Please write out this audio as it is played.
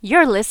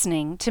You're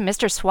listening to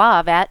Mr.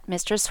 Suave at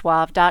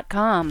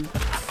MrSuave.com.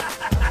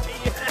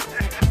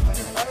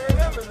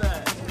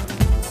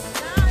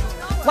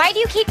 Why do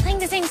you keep playing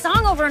the same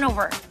song over and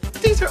over?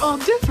 These are all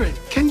different.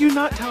 Can you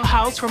not tell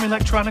house from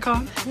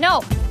electronica?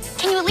 No.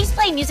 Can you at least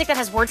play music that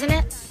has words in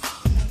it?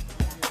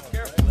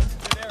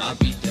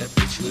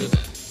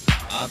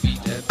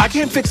 I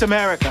can't fix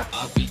America.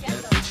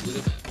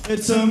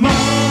 It's a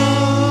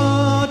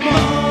mod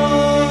world.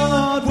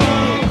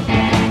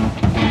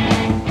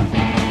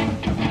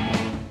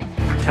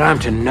 Time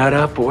to nut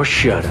up or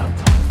shut up.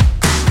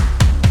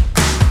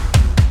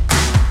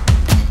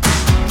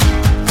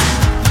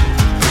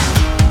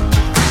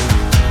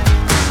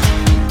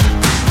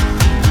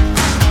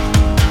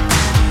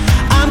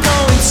 I'm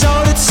going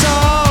toe to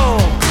toe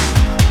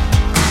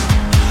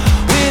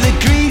with a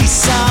greedy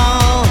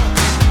soul.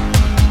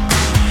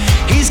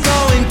 He's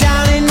going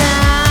down in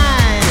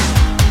nine,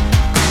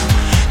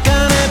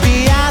 gonna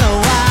be out a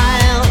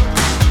while.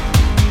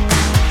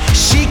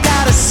 She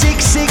got a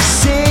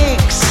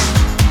 666.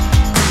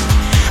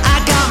 I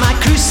got my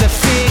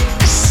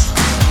crucifix.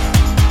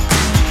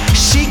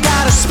 She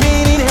got a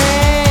spinning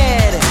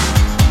head,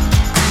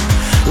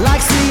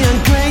 likes the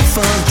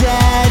ungrateful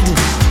dead.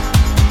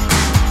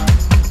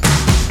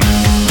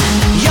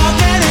 You're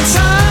getting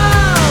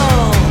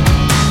told,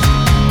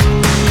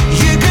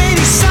 you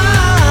greedy soul.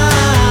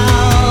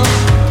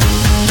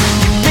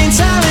 You've been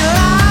telling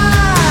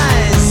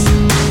lies,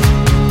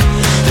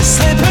 the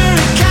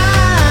slippery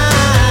kind.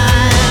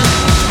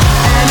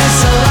 And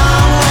it's a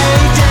long way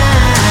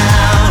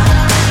down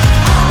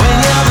when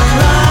you're the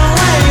wrong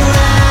way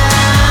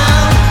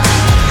round.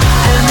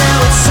 And now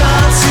it's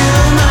all too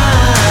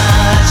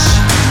much.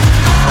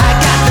 I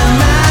got the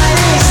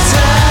Midas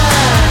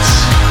touch.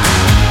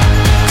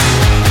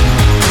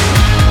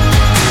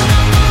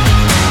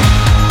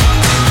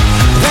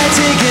 They're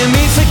digging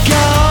me for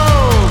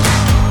gold.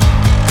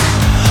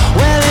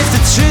 Well, if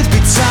the truth be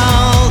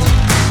told,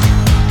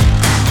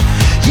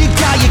 you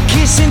got your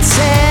kiss and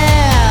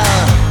tell.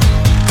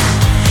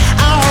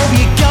 I hope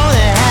you go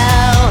to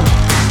hell.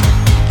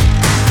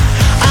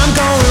 I'm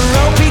going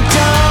ropey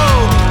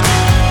dope.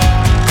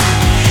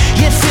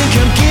 You think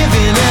I'm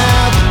giving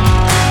up?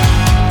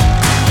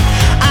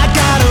 I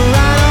gotta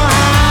run or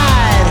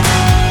hide.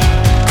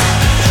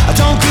 I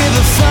don't give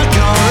a fuck,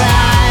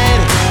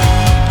 alright.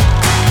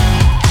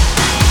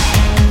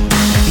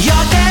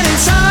 You're getting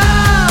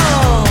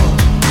told,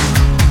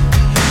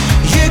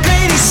 you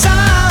greedy soul.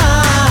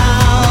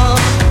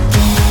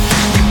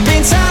 You've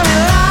been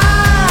telling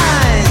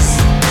lies,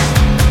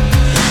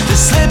 the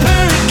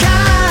slippery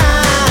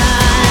kind.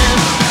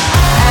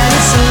 And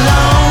it's a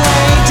long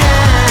way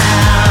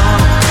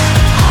down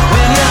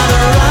when you're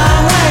the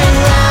wrong way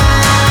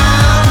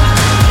round.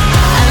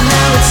 And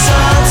now it's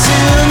all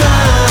too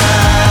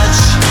much.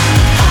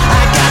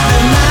 I got the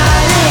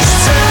Midas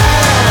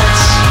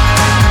touch.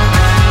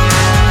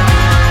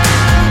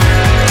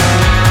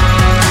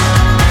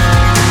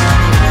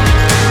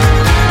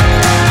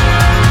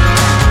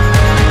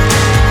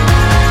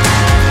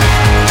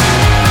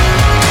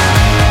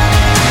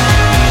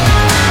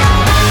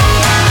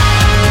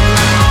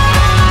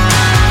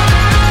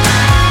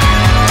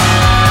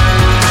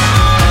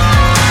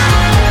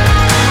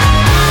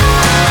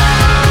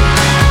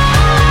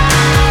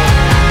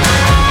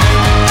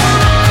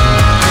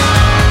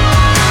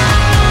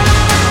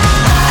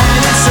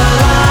 And it's a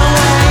long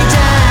way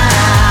down.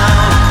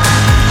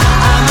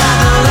 I'm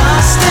either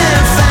lost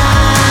and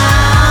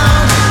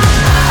found.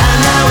 And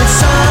now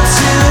it's all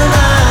too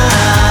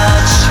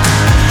much.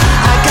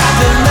 I got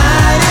the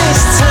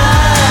Midas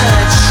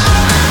touch.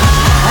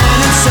 And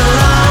it's a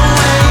long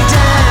way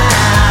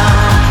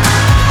down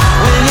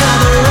when you're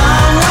the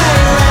wrong way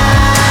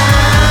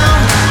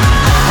round.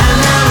 And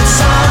now it's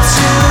all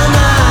too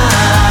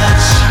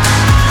much.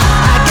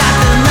 I got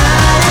the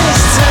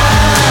Midas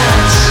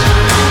touch.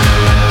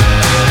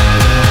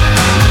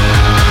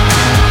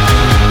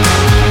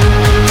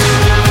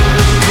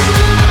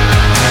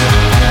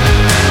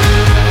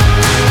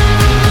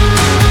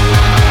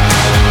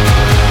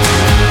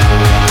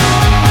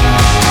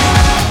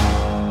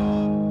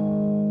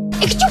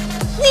 Hey, could you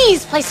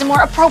please play some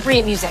more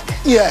appropriate music?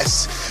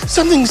 Yes,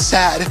 something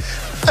sad.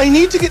 I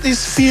need to get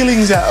these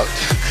feelings out.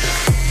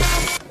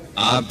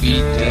 I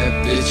beat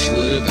that bitch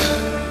with a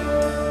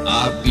gun.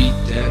 I beat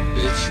that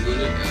bitch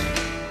with a gun.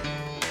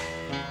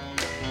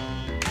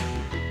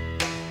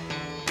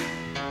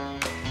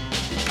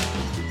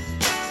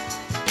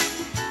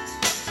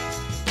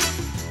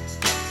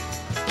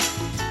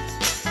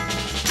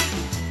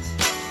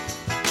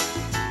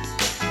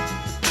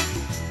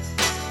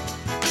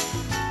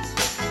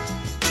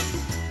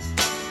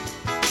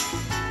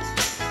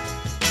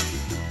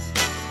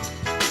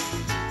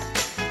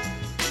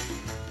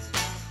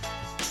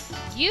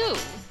 You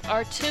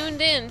are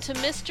tuned in to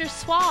Mr.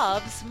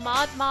 Suave's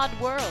Mod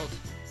World.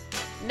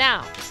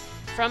 Now,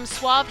 from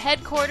Suave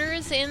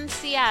headquarters in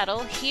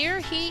Seattle, here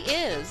he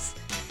is,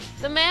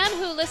 the man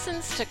who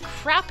listens to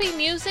crappy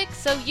music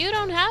so you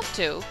don't have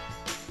to,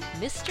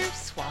 Mr.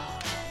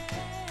 Suave.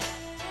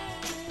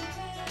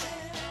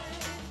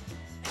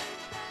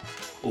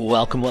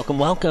 Welcome, welcome,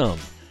 welcome.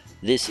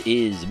 This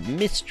is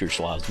Mr.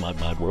 Suave's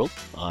Mod World.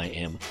 I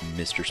am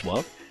Mr.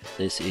 Suave.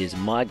 This is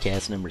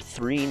Modcast number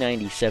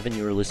 397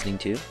 you're listening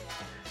to,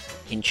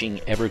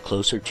 inching ever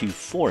closer to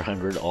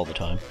 400 all the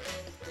time.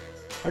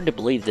 Hard to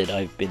believe that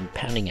I've been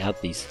pounding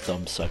out these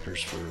thumb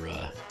suckers for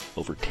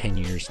over 10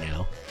 years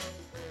now.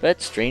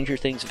 But stranger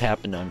things have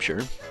happened, I'm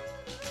sure.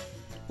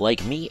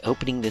 Like me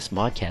opening this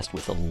Modcast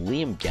with a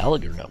Liam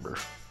Gallagher number.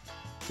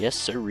 Yes,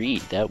 sirree,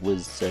 that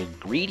was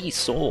Greedy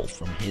Soul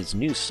from his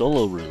new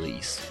solo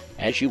release,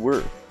 As You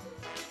Were.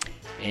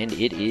 And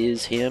it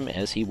is him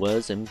as he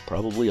was and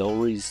probably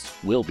always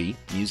will be,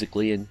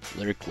 musically and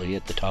lyrically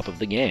at the top of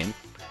the game.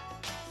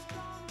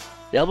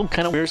 The album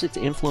kind of wears its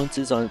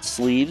influences on its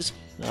sleeves,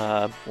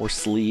 or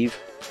sleeve.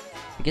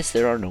 I guess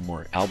there are no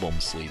more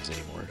album sleeves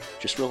anymore.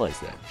 Just realized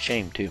that.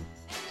 Shame, too.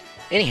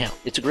 Anyhow,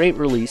 it's a great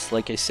release,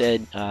 like I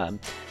said.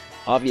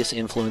 Obvious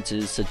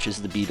influences such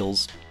as the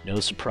Beatles. No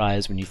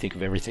surprise when you think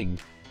of everything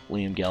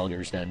Liam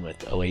Gallagher's done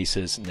with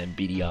Oasis and then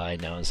BDI,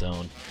 now his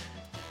own.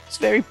 It's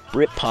very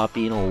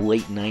Britpoppy in a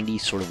late 90s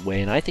sort of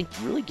way, and I think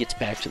really gets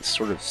back to the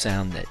sort of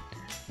sound that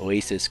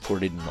Oasis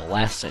courted in the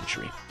last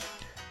century.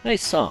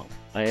 Nice song.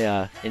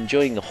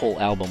 Enjoying the whole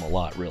album a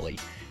lot, really.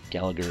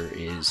 Gallagher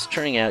is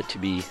turning out to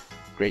be a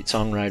great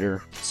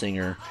songwriter,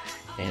 singer,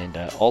 and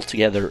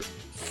altogether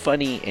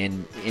funny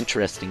and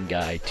interesting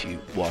guy to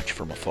watch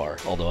from afar,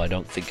 although I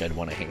don't think I'd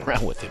want to hang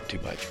around with him too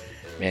much.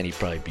 Man, he'd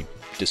probably be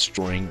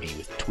destroying me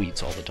with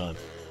tweets all the time.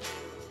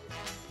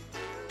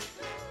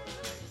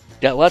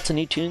 Got lots of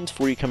new tunes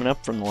for you coming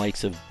up from the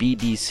likes of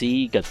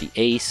BBC, got the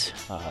Ace,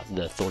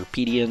 the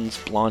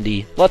Thorpedians,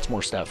 Blondie, lots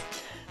more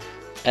stuff.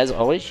 As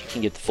always, you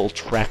can get the full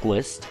track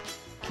list,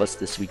 plus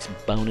this week's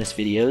bonus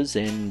videos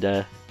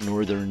and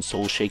Northern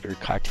Soul Shaker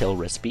cocktail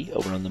recipe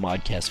over on the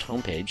Modcast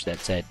homepage.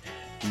 That's at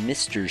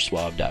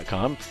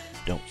MrSuave.com.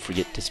 Don't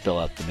forget to spell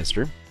out the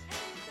Mr.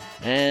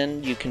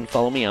 And you can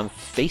follow me on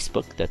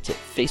Facebook. That's at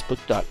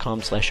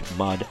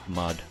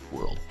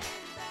facebook.com/modmodworld.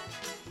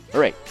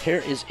 Alright,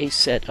 here is a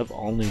set of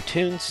all new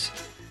tunes.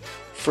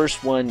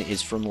 First one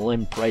is from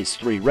Len Price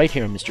 3, right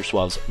here on Mr.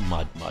 Suave's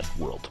Mod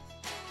World.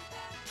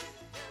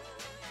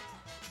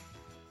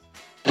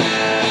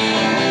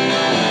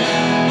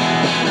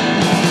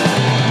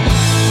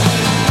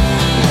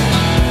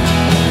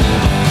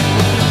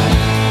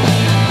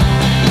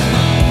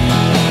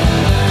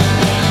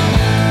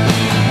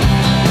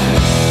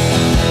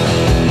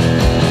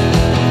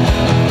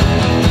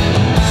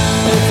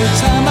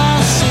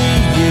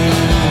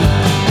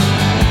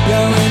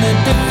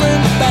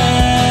 Different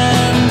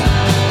band,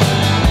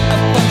 a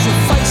bunch of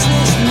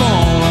faceless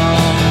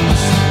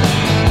morons.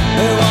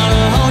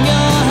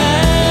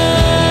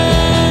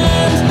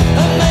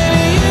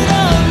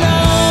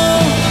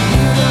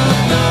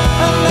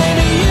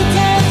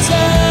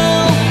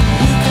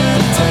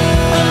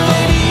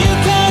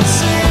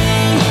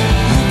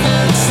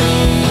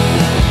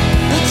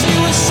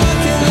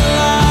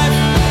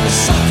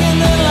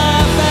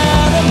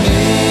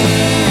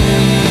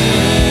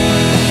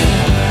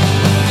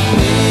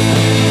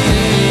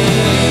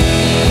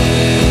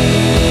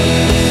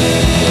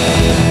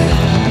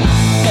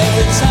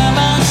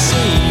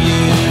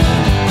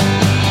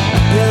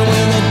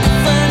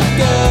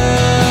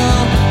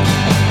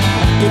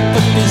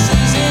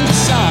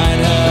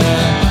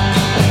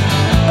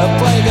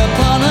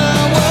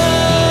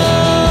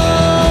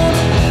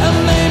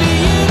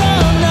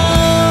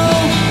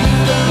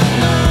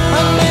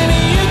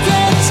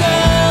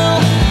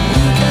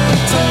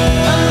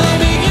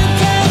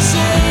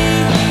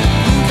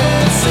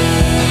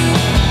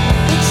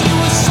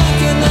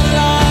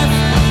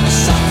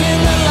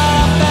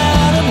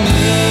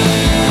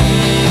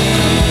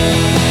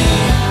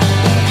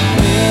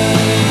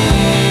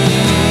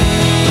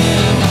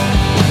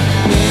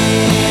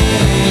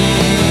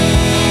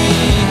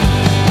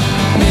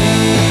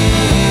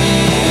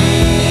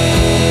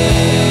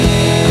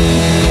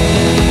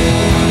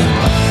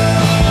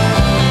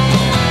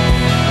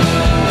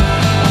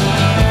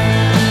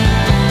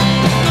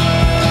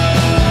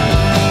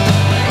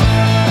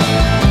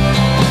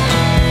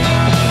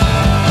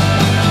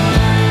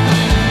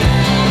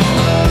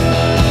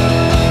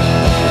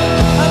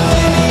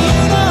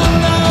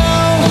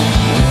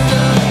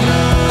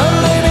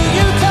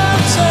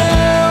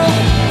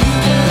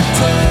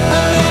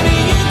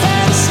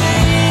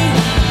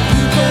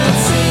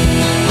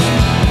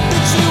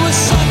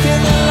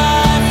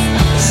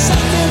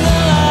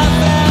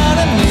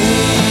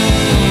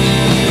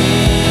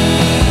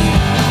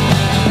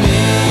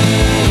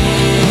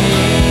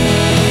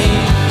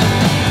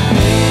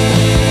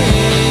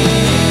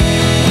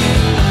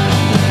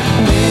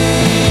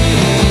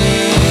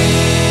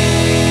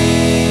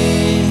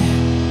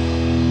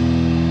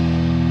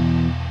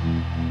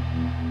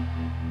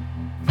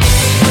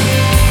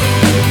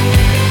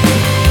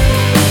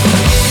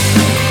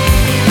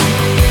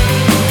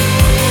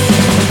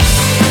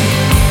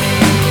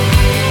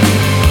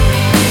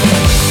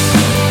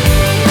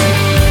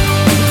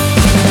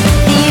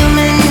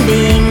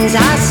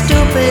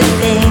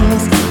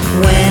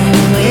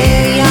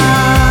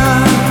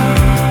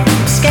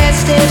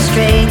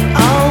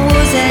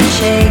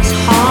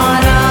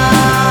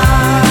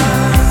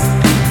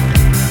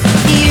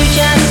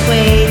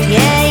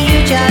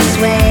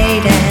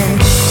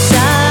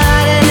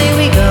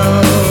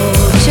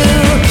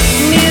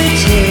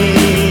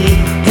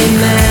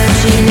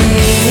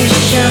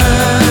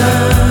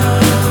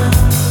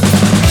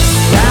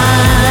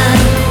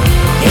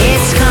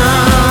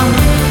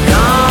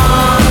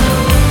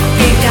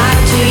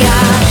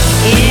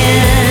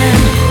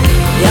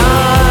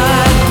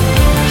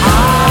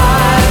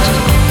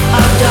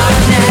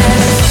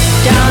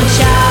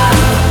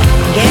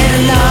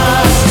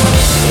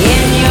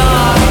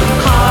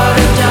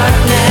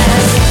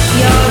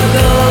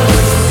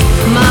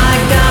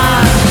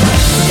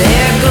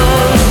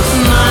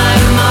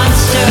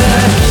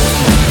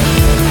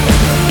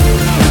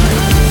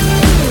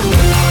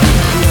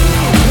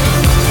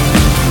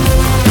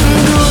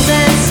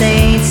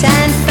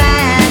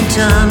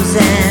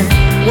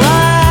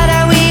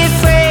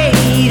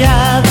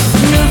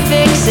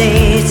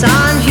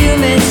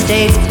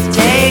 states.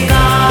 Take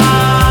off.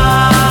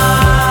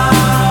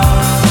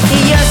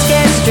 You're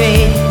scared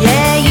straight,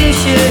 yeah, you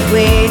should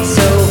wait.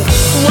 So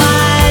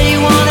why you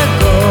wanna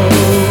go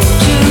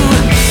to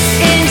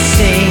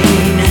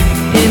insane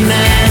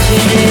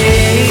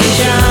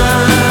imagination?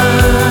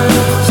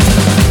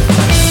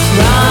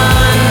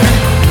 Run,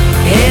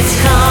 it's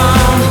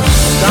come,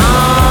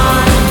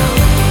 gone.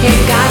 It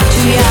got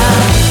to ya,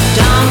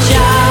 don't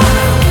ya?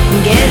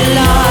 Get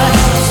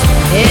lost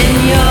in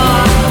your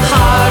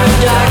heart of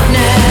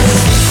darkness.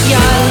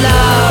 Your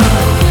love,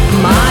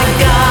 my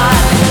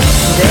God,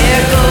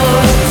 there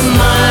goes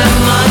my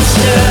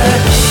monster.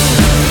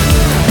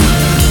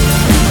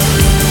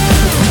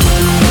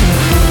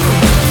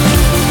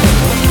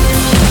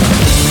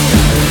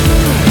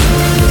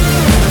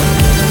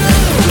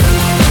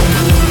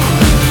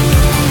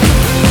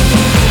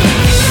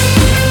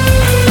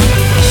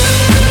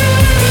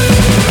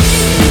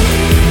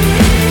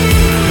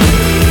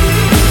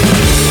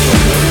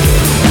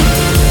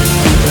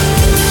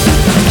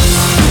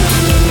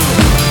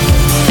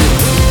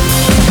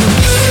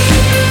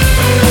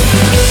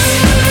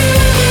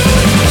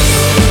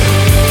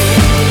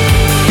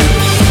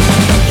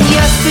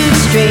 You're stood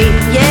straight,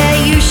 yeah,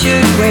 you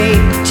should break.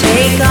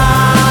 Take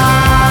off.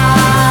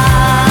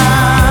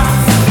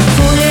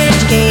 Foolish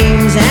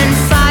games and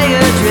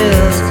fire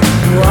drills.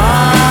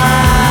 Why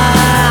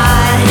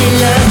he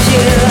loves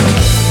you.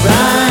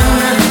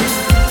 Run,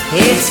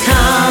 it's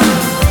come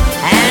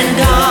and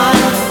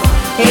gone.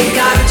 It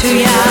got to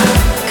ya.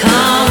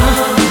 Come,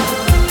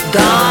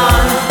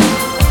 gone.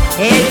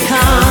 It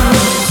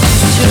comes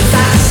to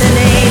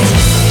fascinate.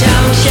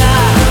 Don't ya?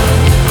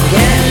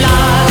 Get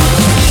lost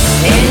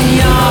in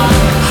your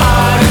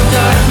heart of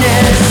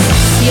darkness.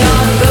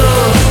 Your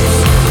ghost,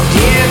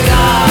 dear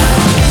God,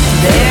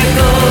 there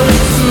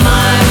goes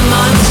my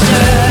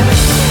monster.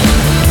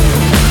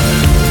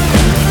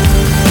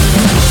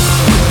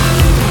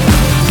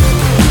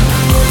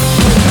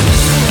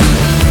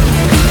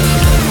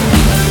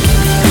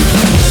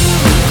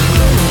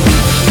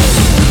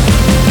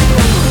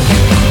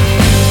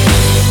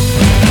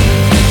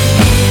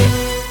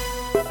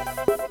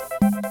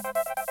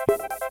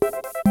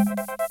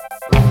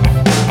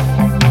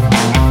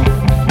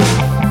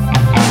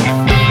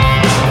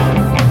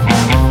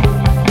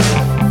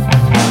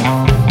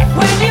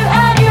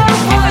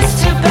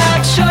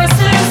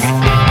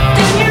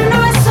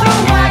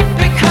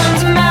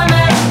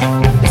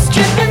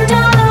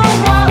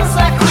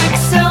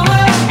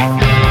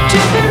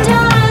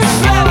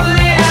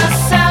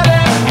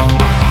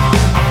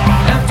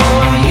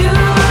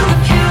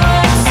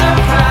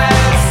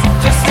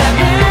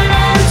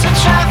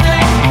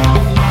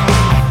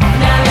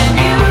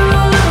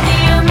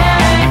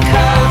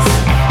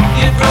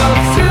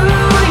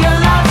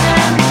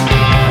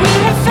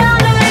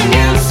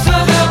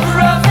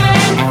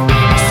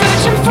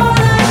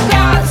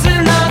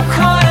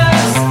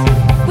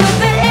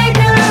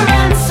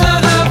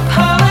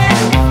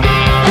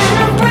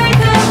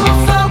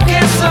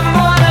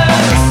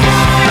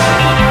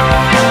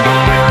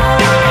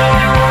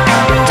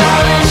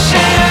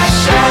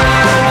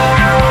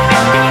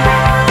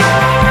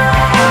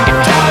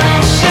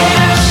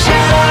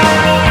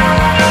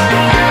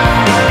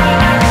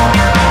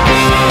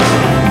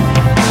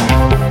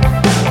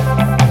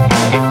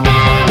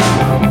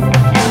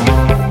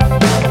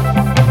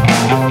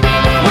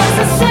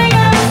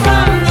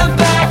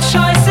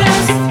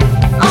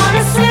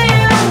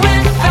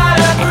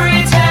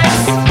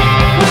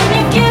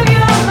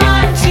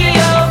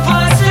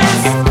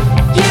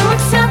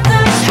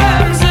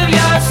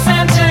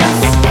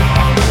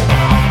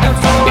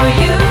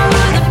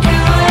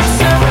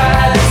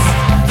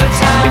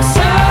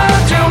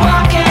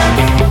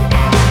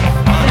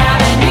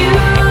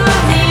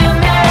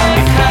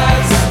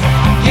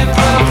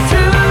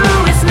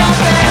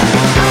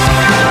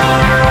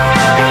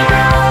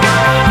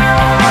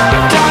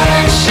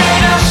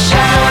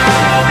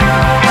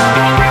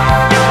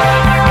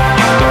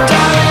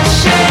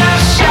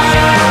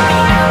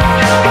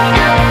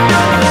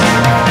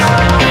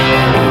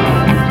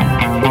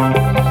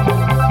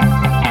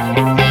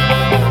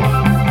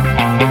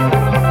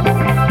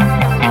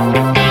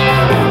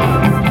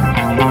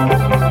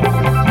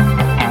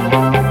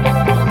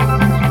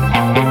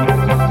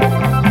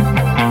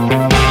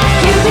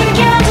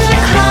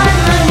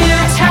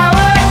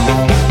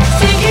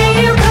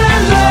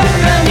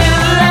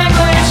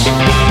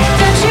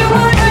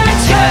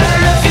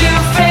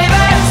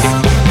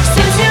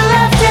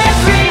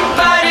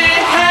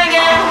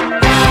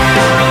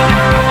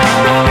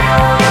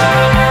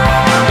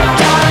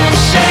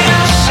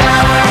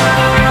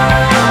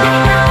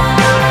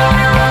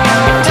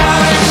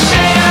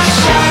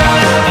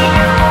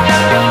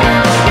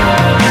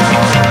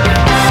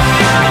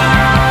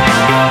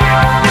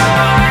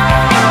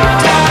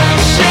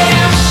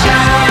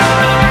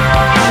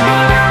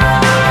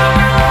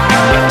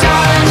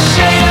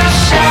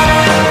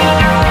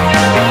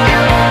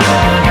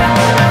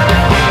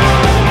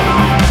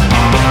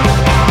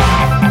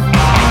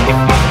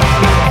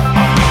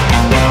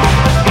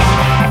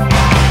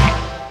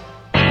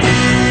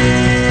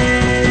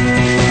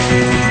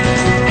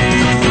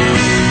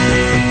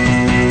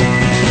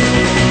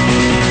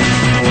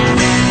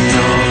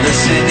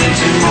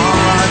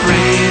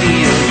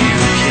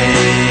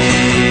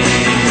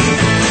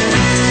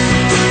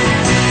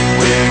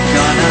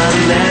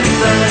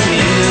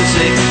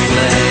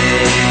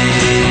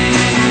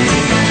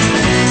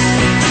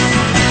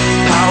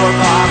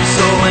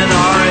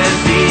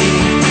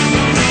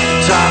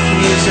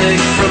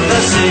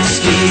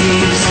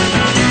 leaves.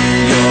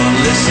 You're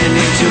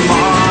listening to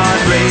Mod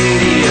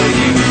Radio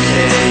UK.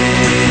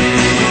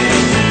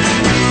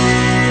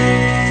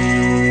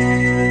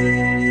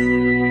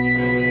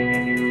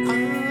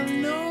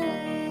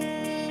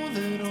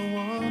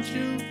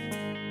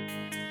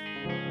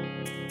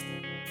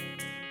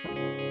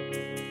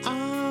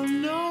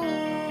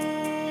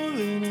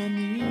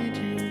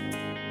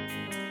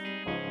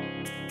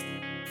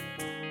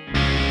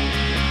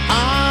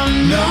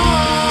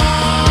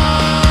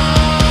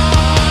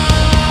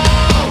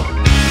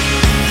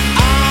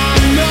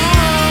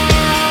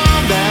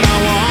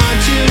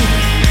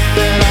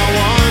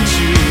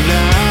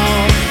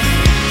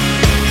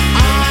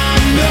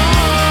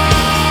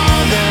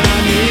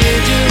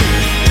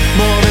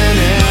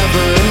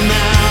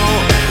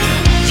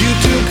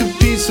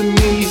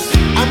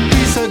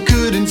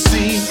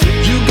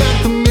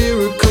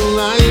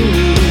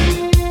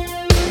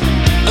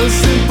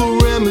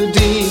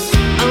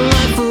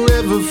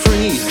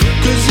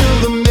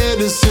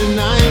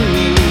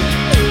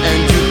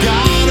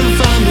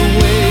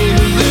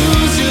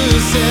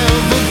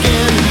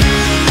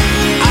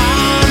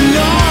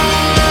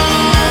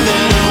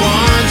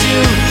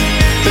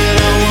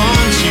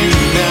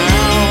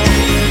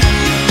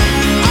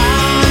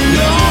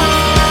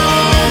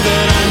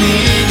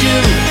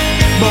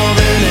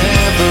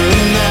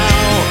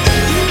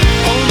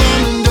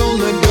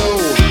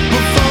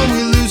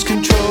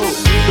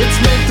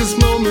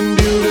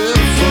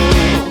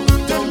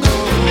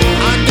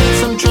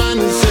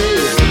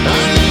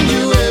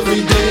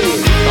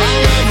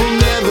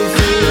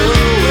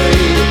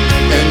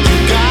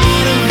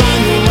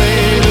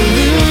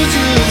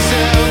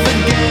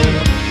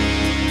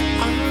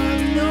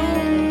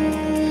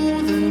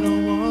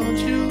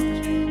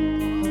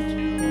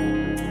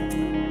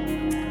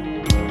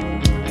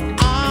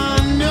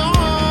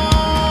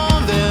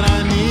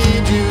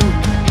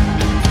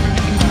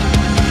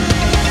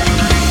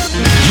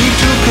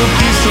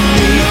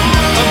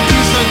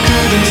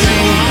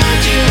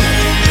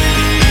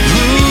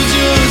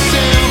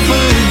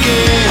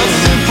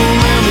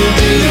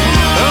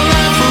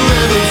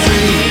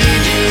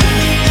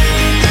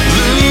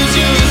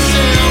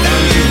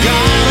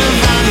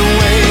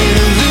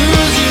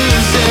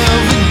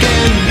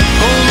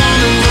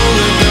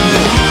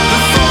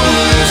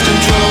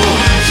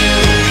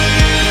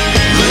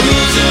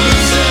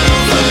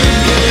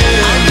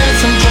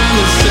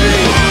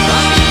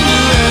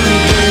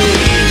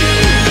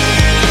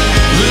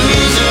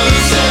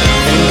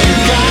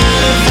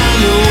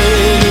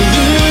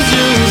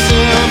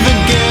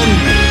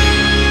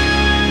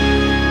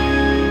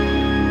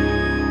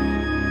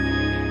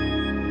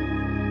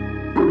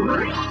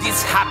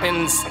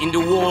 In the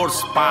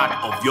worst part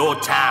of your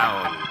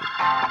town,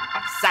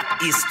 that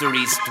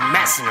history's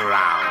messing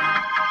around.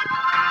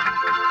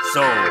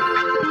 So,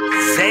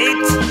 say it.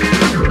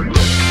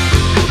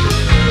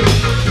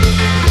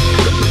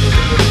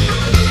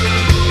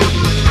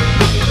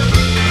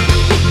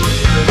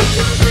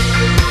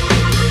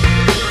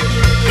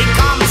 It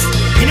comes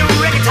in a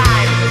reggae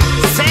time.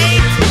 Say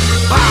it,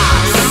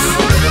 boss.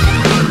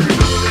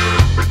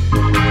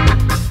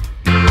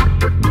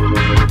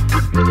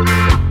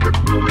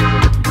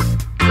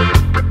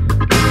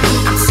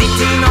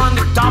 Sitting on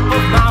the top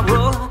of my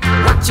world,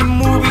 watching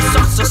movies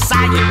of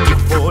society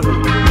full.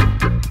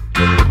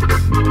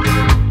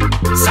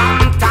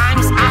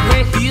 Sometimes I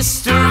hear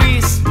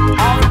histories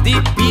of the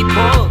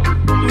people,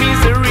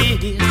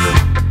 miseries.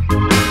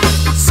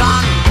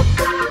 Son,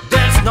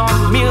 there's no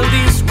meal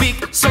this week,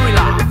 so we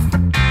laugh.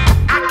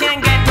 I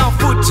can't get no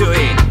food to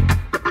eat.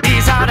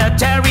 These are the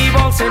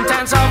terrible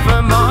sentence of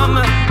a mom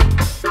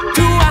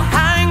to a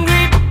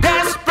hungry,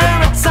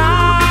 desperate son.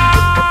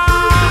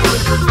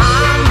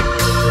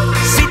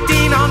 I'm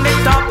sitting on the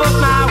top of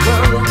my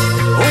world,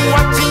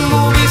 watching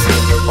movies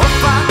of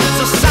our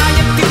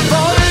society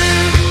fall.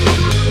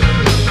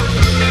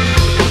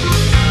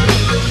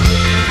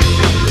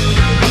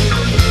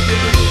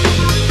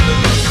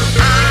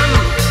 I'm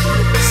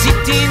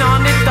sitting on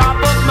the top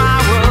of my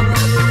world,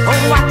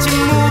 watching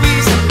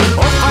movies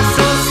of our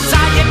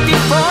society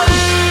fall.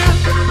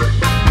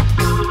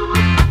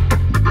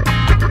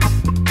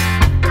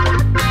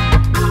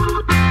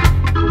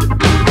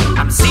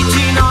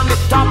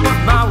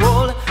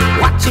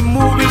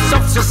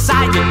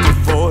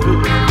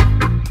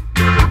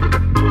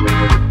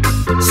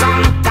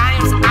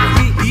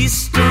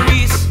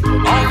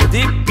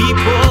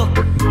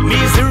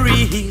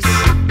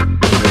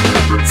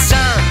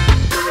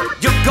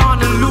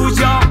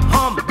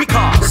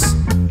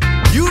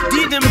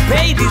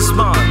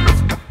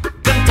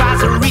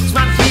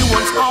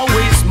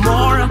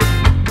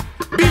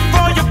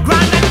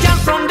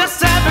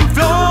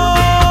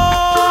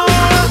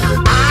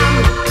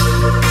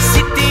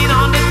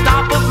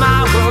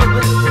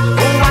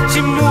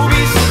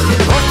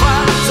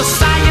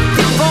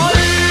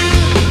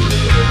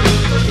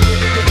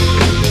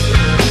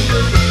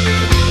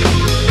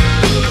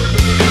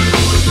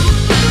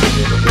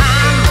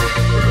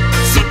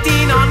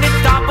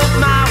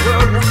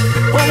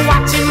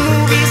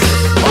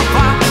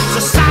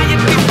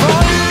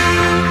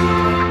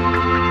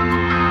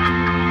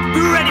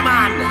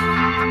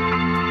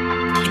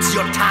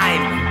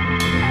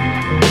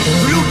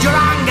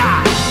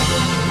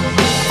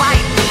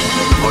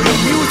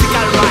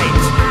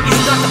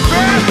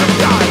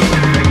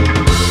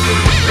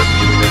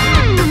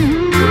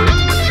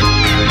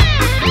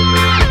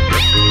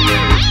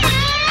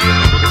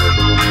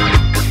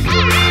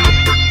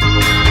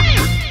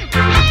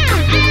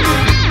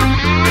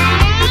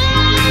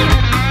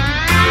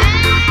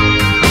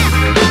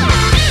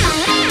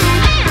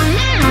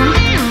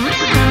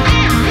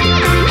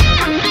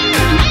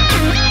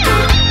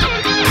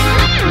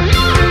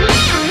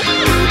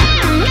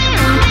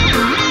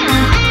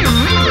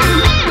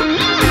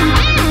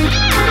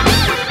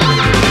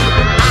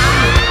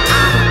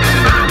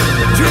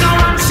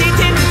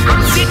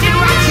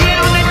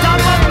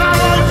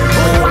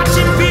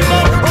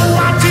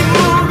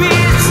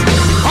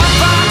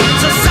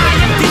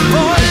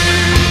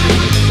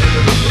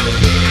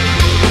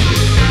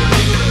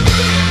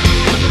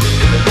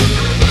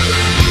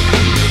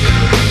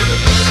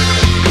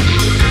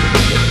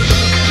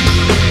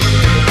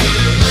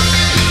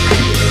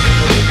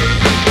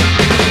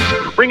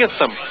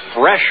 some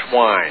fresh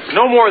wine.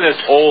 No more of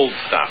this old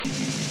stuff.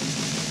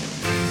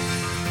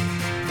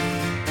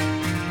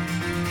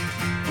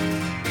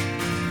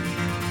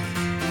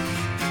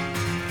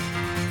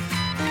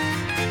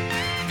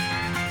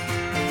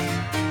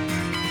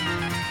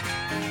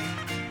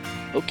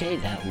 Okay,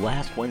 that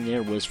last one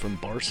there was from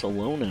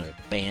Barcelona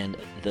band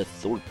The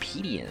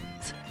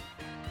Thorpedians.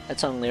 That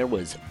song there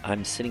was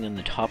I'm Sitting on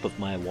the Top of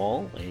My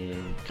Wall, and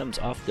it comes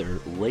off their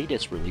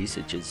latest release,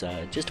 which is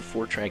just a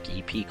 4-track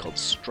EP called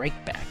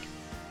Strike Back.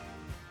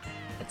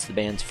 That's the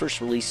band's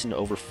first release in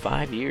over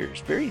 5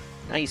 years. Very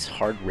nice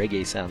hard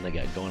reggae sound they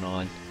got going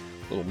on.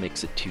 A little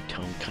mix of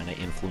two-tone kind of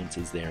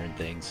influences there and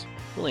things.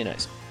 Really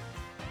nice.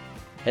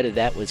 Ahead of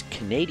that was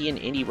Canadian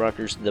indie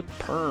rockers The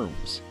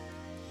Perms.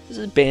 This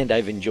is a band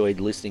I've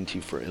enjoyed listening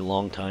to for a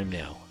long time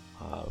now.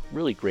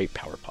 Really great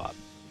power pop.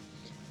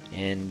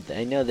 And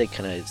I know they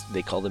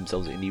call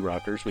themselves indie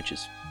rockers, which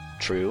is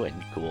true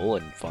and cool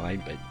and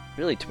fine, but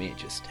really to me it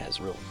just has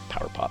a real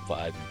power pop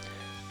vibe.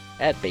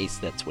 At base,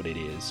 that's what it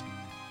is.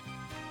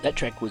 That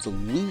track was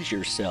Lose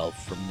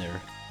Yourself from their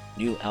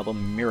new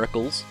album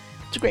Miracles.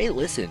 It's a great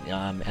listen.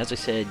 As I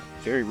said,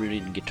 very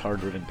rooted in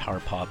guitar-driven power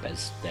pop,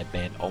 as that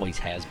band always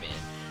has been.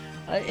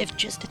 If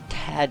just a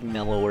tad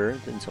mellower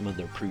than some of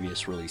their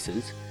previous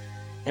releases.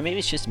 And maybe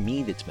it's just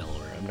me that's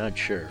mellower, I'm not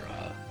sure.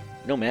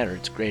 No matter,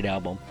 it's a great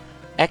album.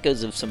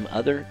 Echoes of some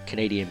other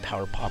Canadian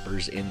power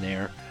poppers in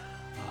there,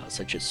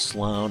 such as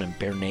Sloan and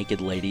Bare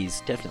Naked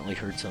Ladies. Definitely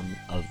heard some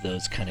of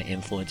those kind of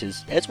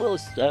influences, as well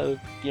as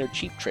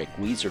Cheap Trick,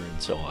 Weezer,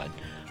 and so on.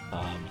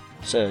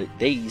 So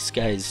these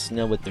guys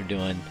know what they're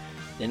doing.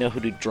 They know who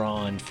to draw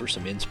on for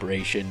some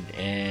inspiration,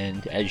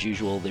 and as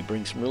usual, they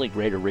bring some really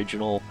great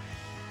original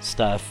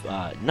stuff,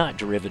 not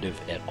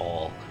derivative at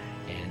all.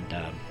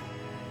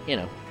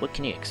 And what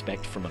can you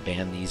expect from a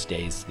band these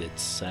days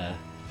that's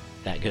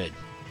that good?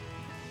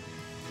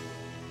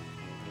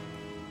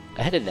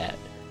 Ahead of that,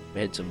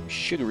 we had some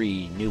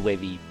sugary, new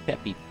wavy,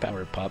 peppy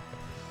power pop,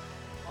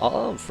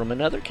 all from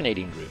another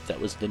Canadian group. That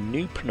was the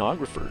New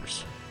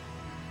Pornographers.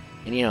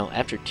 And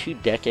after 2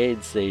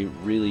 decades, they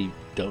really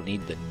don't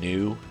need the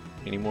new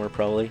anymore,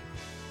 probably.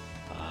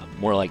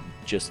 More like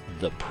just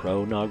the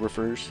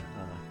Pronographers,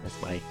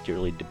 as my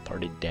dearly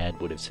departed dad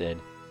would have said.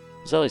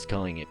 I was always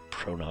calling it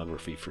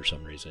pronography for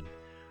some reason.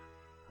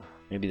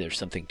 Maybe there's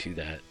something to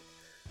that.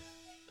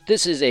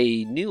 This is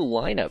a new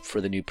lineup for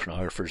the New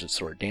Pornographers of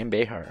sort. Dan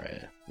Behar,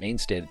 a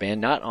mainstay of the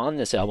band, not on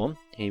this album.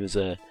 He was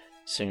a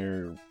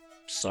singer,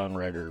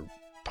 songwriter,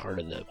 part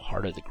of the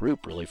heart of the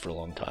group, really, for a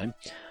long time.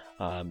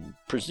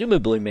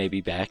 Presumably,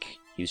 maybe back.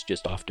 He was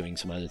just off doing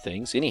some other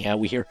things. Anyhow,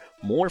 we hear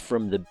more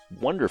from the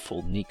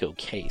wonderful Nico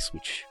Case,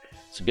 which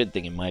is a good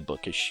thing in my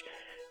book.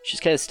 She's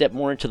kind of stepped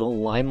more into the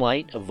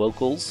limelight of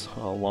vocals,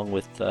 along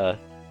with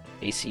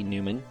A.C.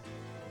 Newman.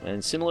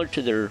 And similar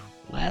to their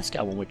last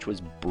album, which was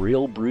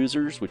Brill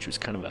Bruisers, which was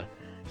kind of a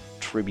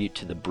tribute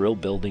to the Brill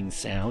Building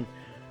sound,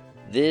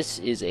 this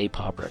is a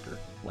pop record,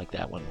 like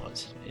that one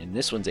was. And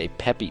this one's a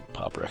peppy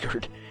pop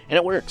record. And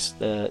it works.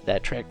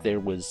 That track there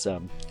was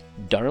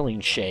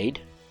Darling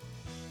Shade.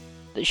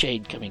 The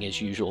shade coming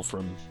as usual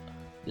from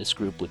this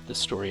group with the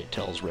story it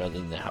tells rather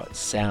than how it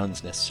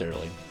sounds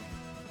necessarily.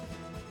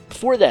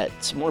 Before that,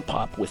 some more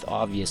pop with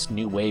obvious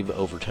new wave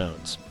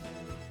overtones.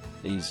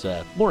 These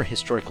more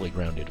historically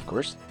grounded, of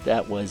course.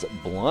 That was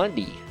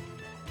Blondie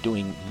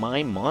doing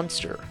My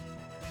Monster.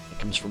 It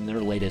comes from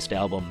their latest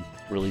album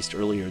released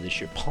earlier this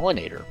year,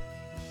 Pollinator.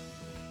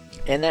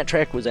 And that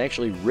track was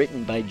actually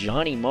written by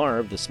Johnny Marr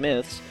of the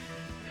Smiths,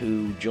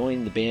 who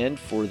joined the band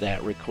for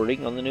that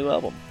recording on the new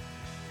album.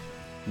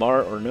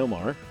 Marr or no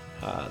Marr,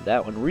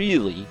 that one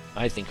really,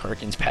 I think,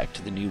 harkens back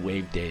to the new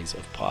wave days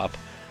of pop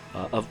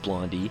of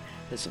Blondie.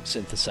 Has some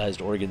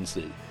synthesized organs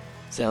that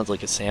sounds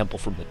like a sample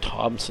from the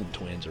Thompson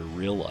Twins or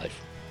Real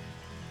Life.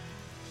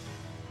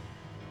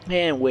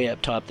 And way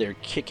up top there,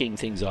 kicking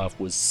things off,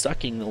 was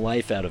Sucking the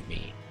Life Out of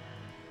Me.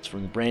 It's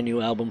from the brand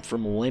new album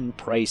from Len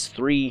Price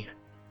 3.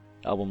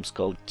 The album's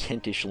called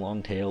Kentish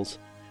Long Tales.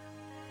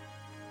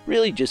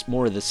 Really just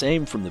more of the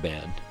same from the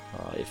band.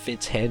 It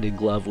fits hand in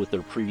glove with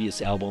their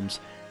previous albums.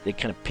 They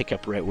kind of pick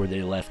up right where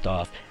they left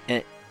off.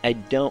 And I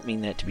don't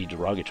mean that to be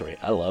derogatory.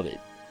 I love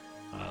it.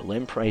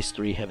 Len Price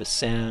 3 have a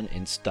sound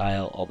and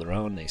style all their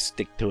own. They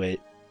stick to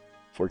it.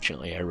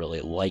 Fortunately, I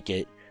really like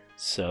it.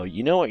 So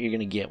you know what you're going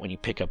to get when you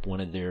pick up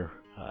one of their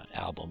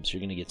albums. You're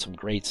going to get some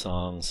great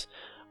songs.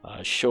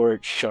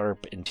 Short,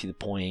 sharp, and to the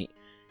point.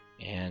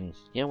 And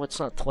what's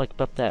not to like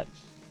about that?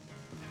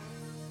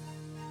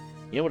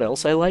 You know what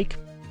else I like?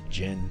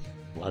 Gin.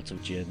 Lots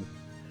of gin.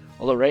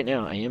 Although right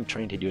now I am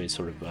trying to do a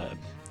sort of, and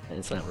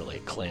it's not really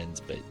a cleanse,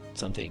 but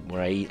something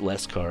where I eat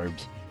less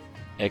carbs,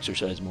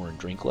 exercise more, and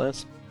drink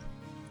less.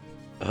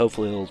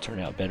 Hopefully it'll turn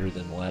out better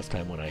than the last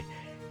time when I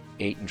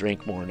ate and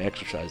drank more and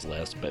exercised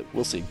less, but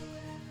we'll see.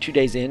 2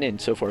 days in, and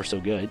so far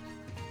so good.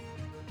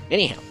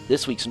 Anyhow,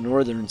 this week's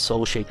Northern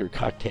Soul Shaker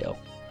cocktail.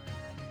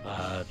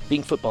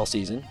 Being football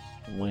season,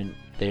 went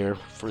there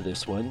for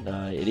this one.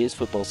 It is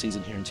football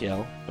season here in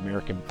Seattle.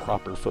 American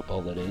proper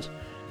football, that is.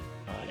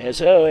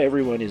 As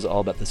everyone is all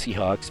about the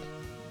Seahawks.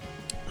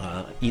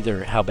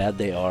 either how bad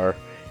they are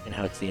and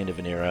how it's the end of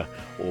an era,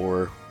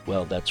 or,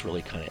 well, that's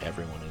really kind of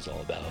everyone is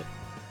all about.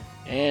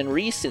 And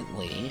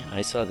recently,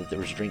 I saw that there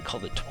was a drink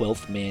called the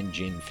 12th Man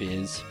Gin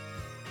Fizz.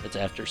 It's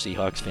after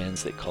Seahawks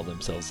fans that call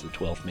themselves the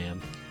 12th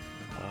Man.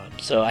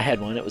 So I had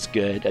one, it was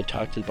good. I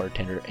talked to the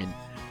bartender, and,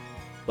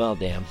 well,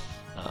 damn,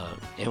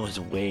 it was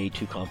way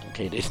too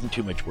complicated and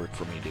too much work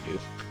for me to do.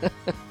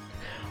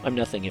 I'm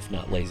nothing if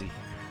not lazy.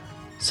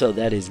 So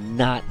that is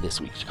not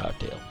this week's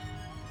cocktail.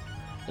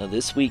 Now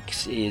this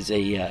week's is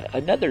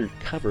another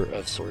cover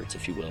of sorts,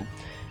 if you will.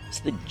 It's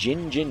the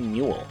Gin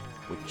Mule,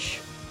 which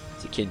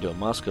is akin to a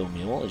Moscow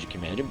Mule, as you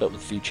can imagine, but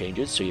with a few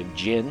changes. So you have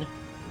gin,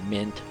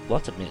 mint,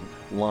 lots of mint,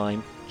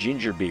 lime,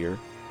 ginger beer,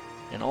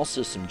 and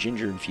also some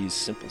ginger-infused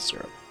simple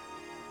syrup.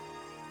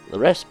 The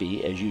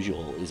recipe, as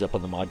usual, is up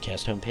on the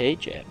Modcast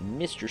homepage at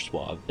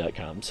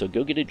MrSuave.com, so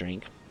go get a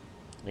drink,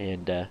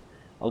 and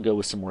I'll go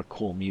with some more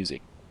cool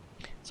music.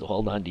 So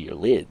hold on to your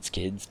lids,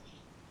 kids.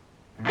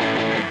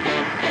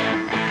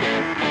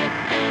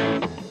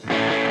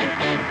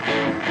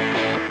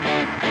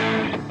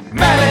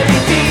 Melody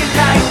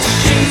Delight,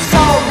 she's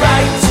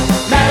alright.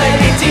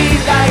 Melody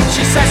Delight,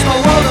 she sets my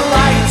world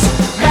alight.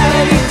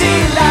 Melody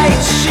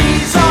Delight,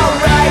 she's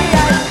alright.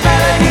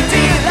 Melody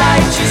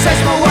Delight, she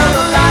sets my world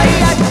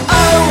alight.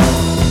 Oh,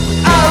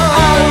 oh,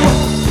 oh.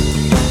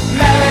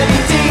 Melody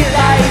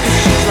Delight,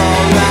 she's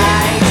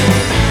alright.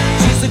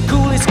 She's the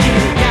coolest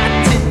kitty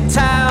cat in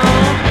town.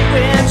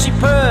 When she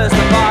purrs,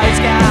 the boys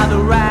gather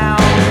round.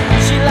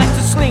 She likes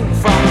to slink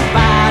from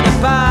bar to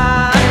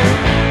bar.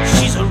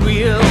 She's a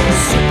real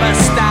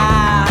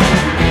superstar.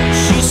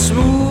 She's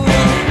smooth,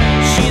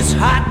 she's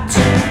hot.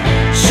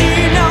 She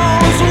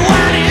knows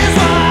what is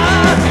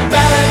what.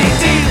 Melody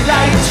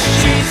Delight,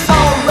 she's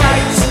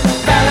alright.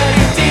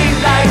 Melody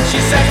Delight, she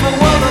sets the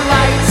world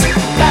alight.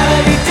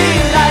 Melody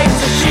Delight,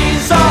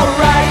 she's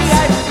alright.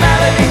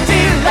 Melody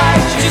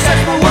Delight, she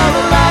sets the world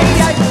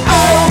alight.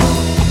 Oh,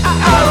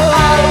 oh, oh,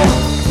 oh.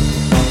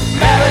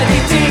 Melody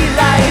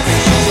Delight,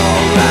 she's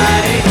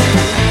alright.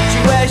 She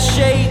wears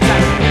shades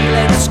and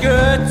knee-length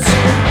skirts.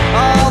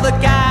 All the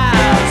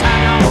guys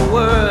hang on her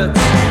words.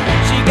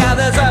 She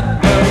gathers up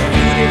her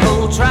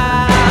beautiful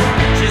tribe.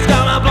 She's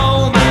gonna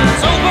blow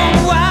minds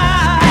open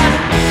wide.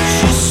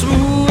 She's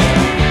smooth,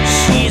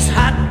 she's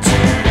hot.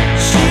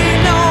 She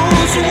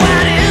knows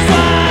what is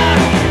what.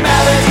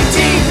 Melody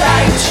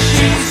Delight,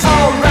 she's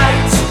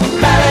alright.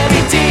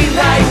 Melody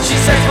Delight, she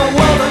sets the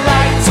world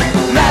alight.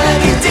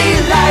 Melody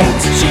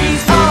Delight,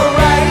 she's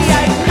alright.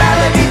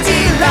 Melody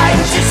Delight,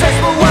 she sets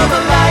the world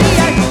alight.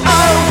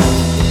 Oh,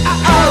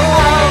 oh,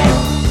 oh.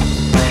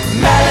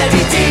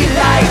 Melody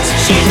Delight,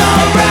 she's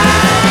alright.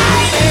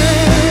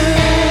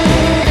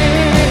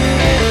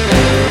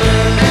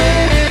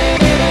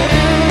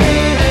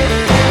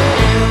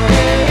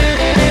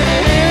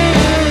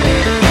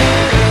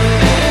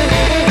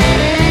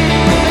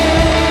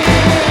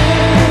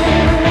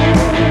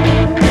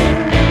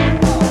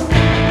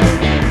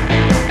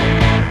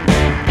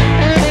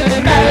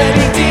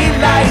 Melody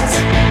Delight.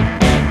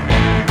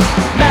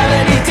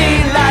 Melody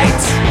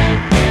Delight.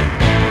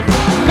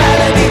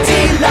 Melody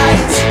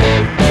Delight.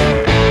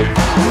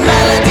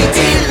 Melody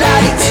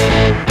Delight.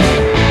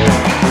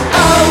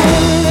 Oh,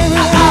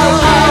 oh, oh,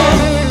 oh.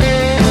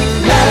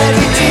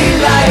 Melody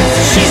Delight,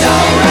 she's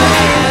alright.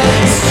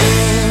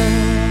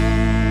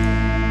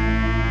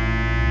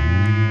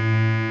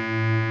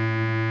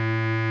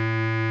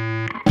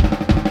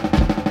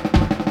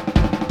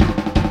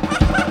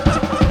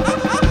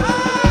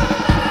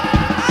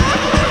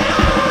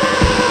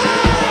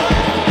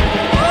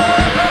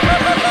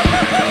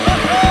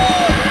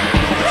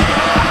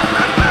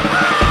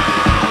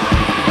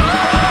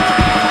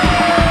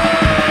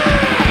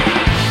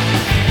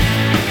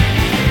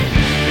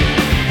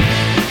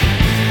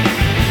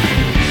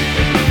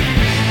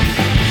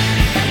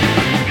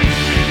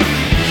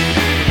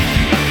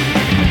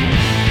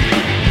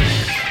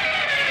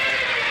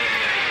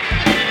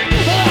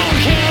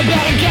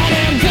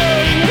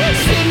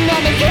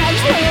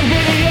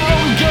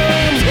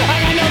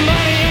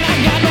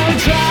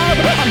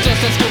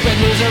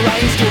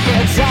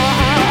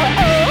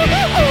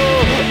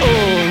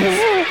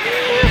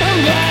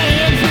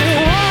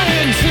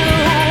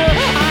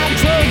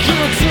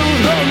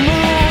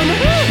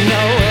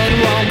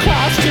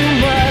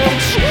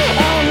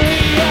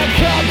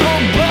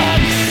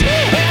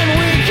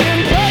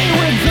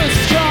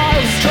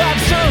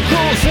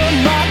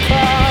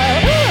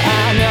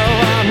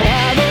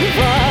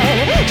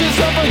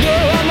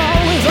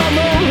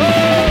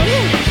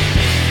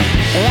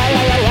 La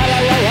la la la la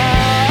la la.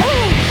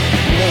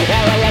 La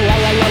la la la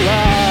la la.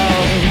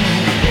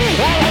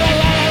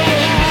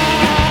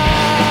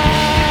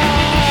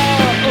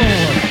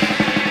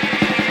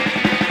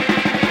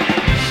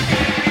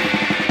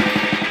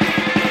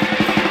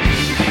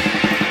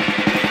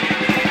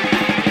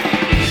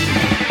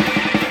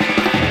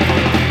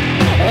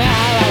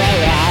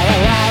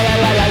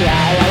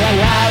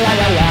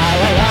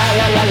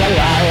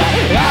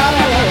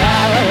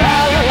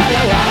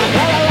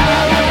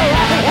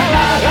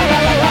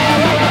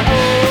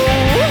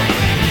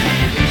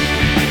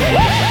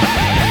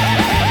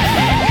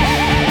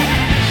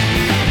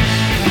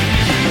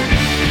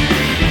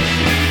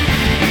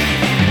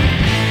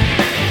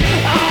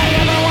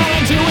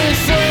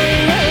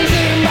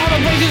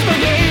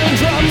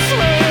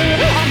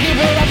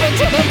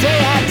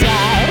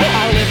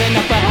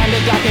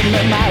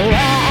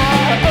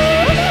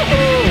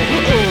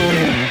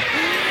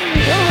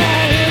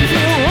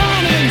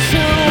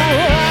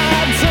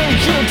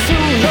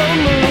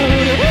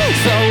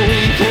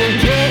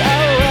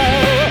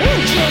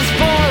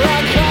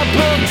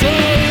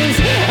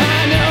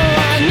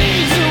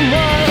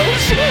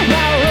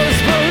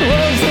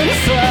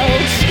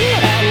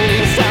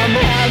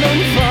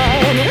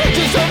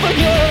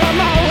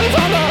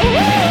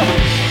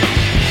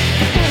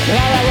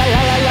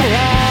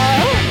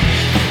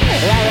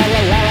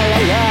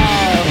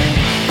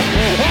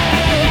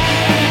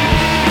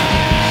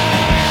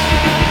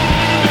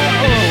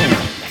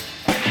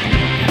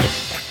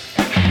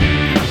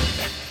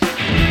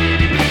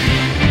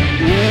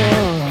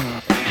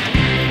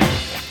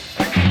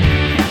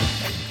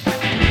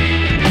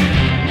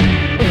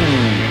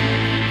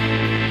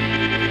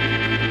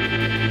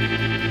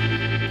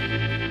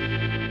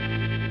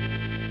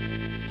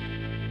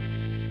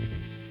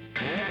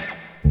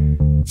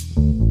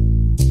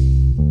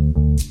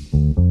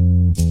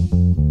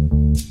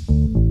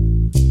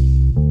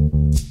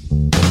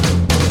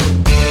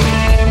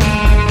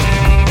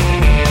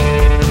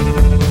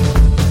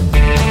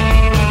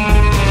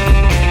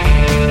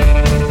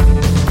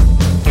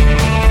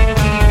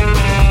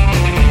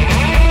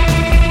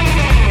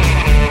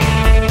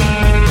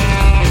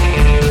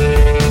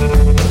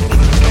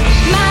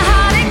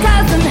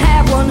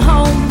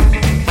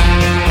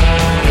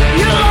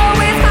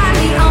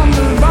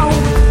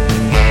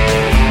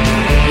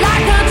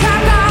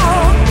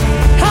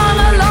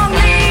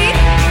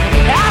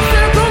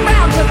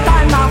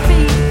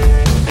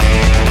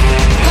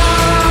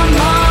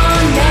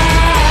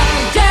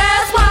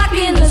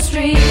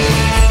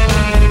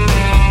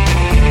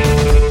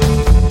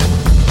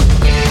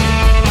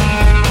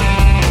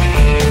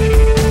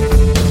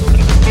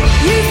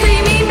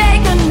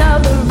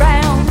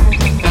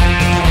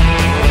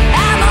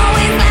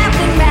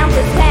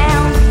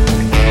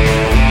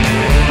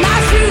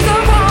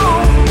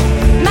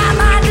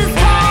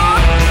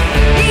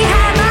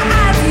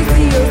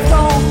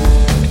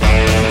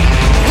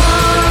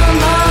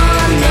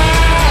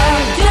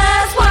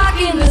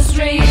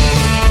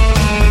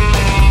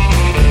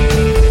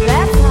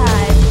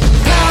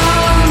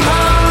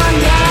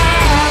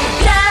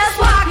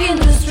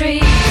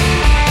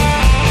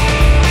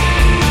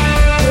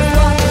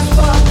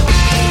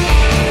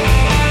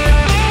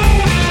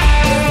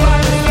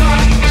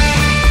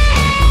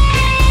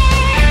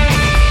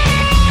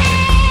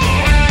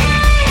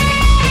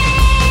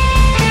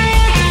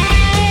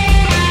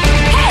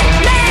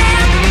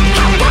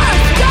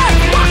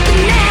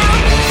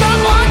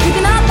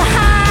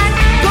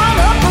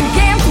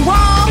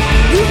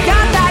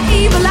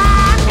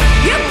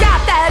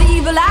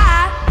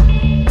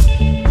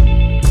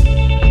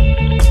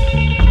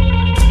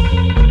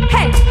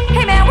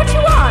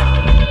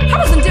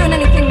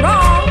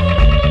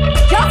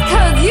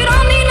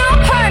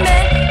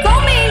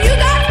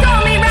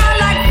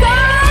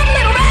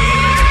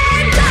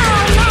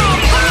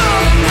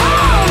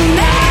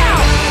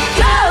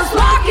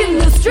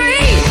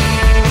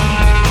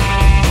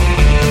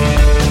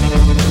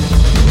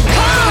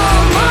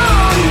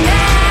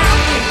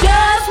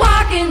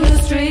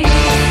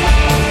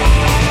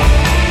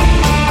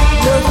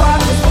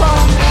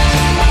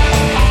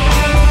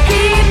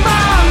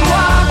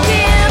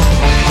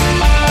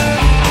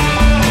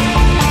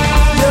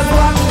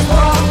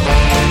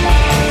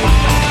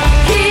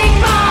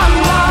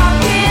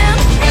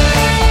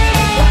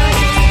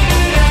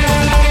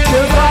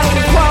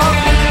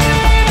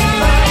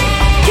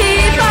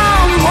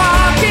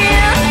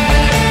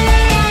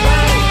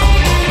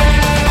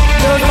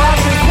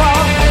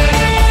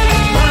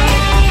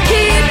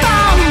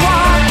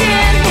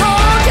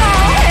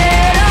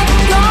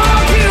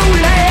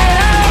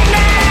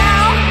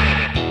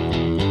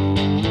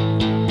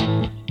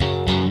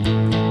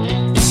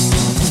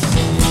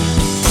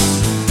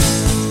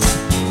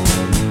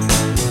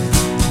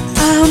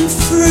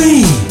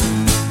 free.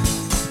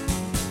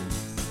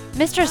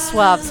 Mr.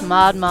 Suave's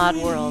Mod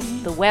World,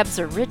 the web's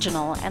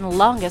original and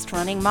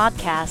longest-running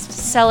modcast,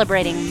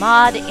 celebrating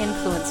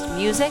mod-influenced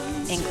music,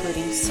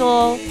 including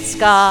soul,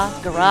 ska,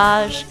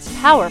 garage,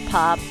 power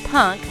pop,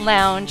 punk,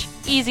 lounge,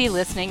 easy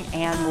listening,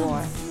 and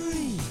more.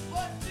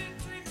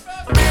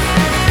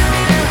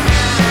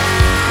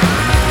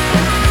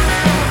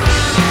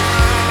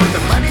 With the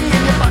money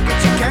in your pocket,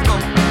 you can't go.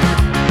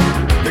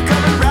 They're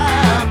coming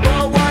right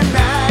for one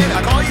night.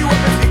 I call you up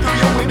and sneak through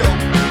your window.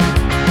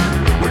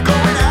 We're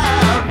going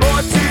out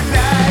for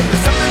tonight.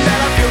 There's something that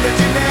I feel that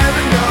you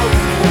never know.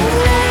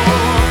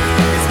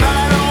 Oh, it's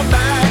mine, all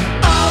mine.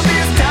 All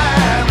this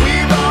time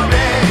we've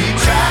already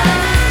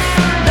tried.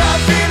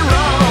 Nothing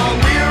wrong,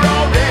 we're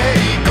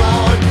already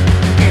gone.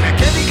 In a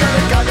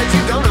candy-colored car.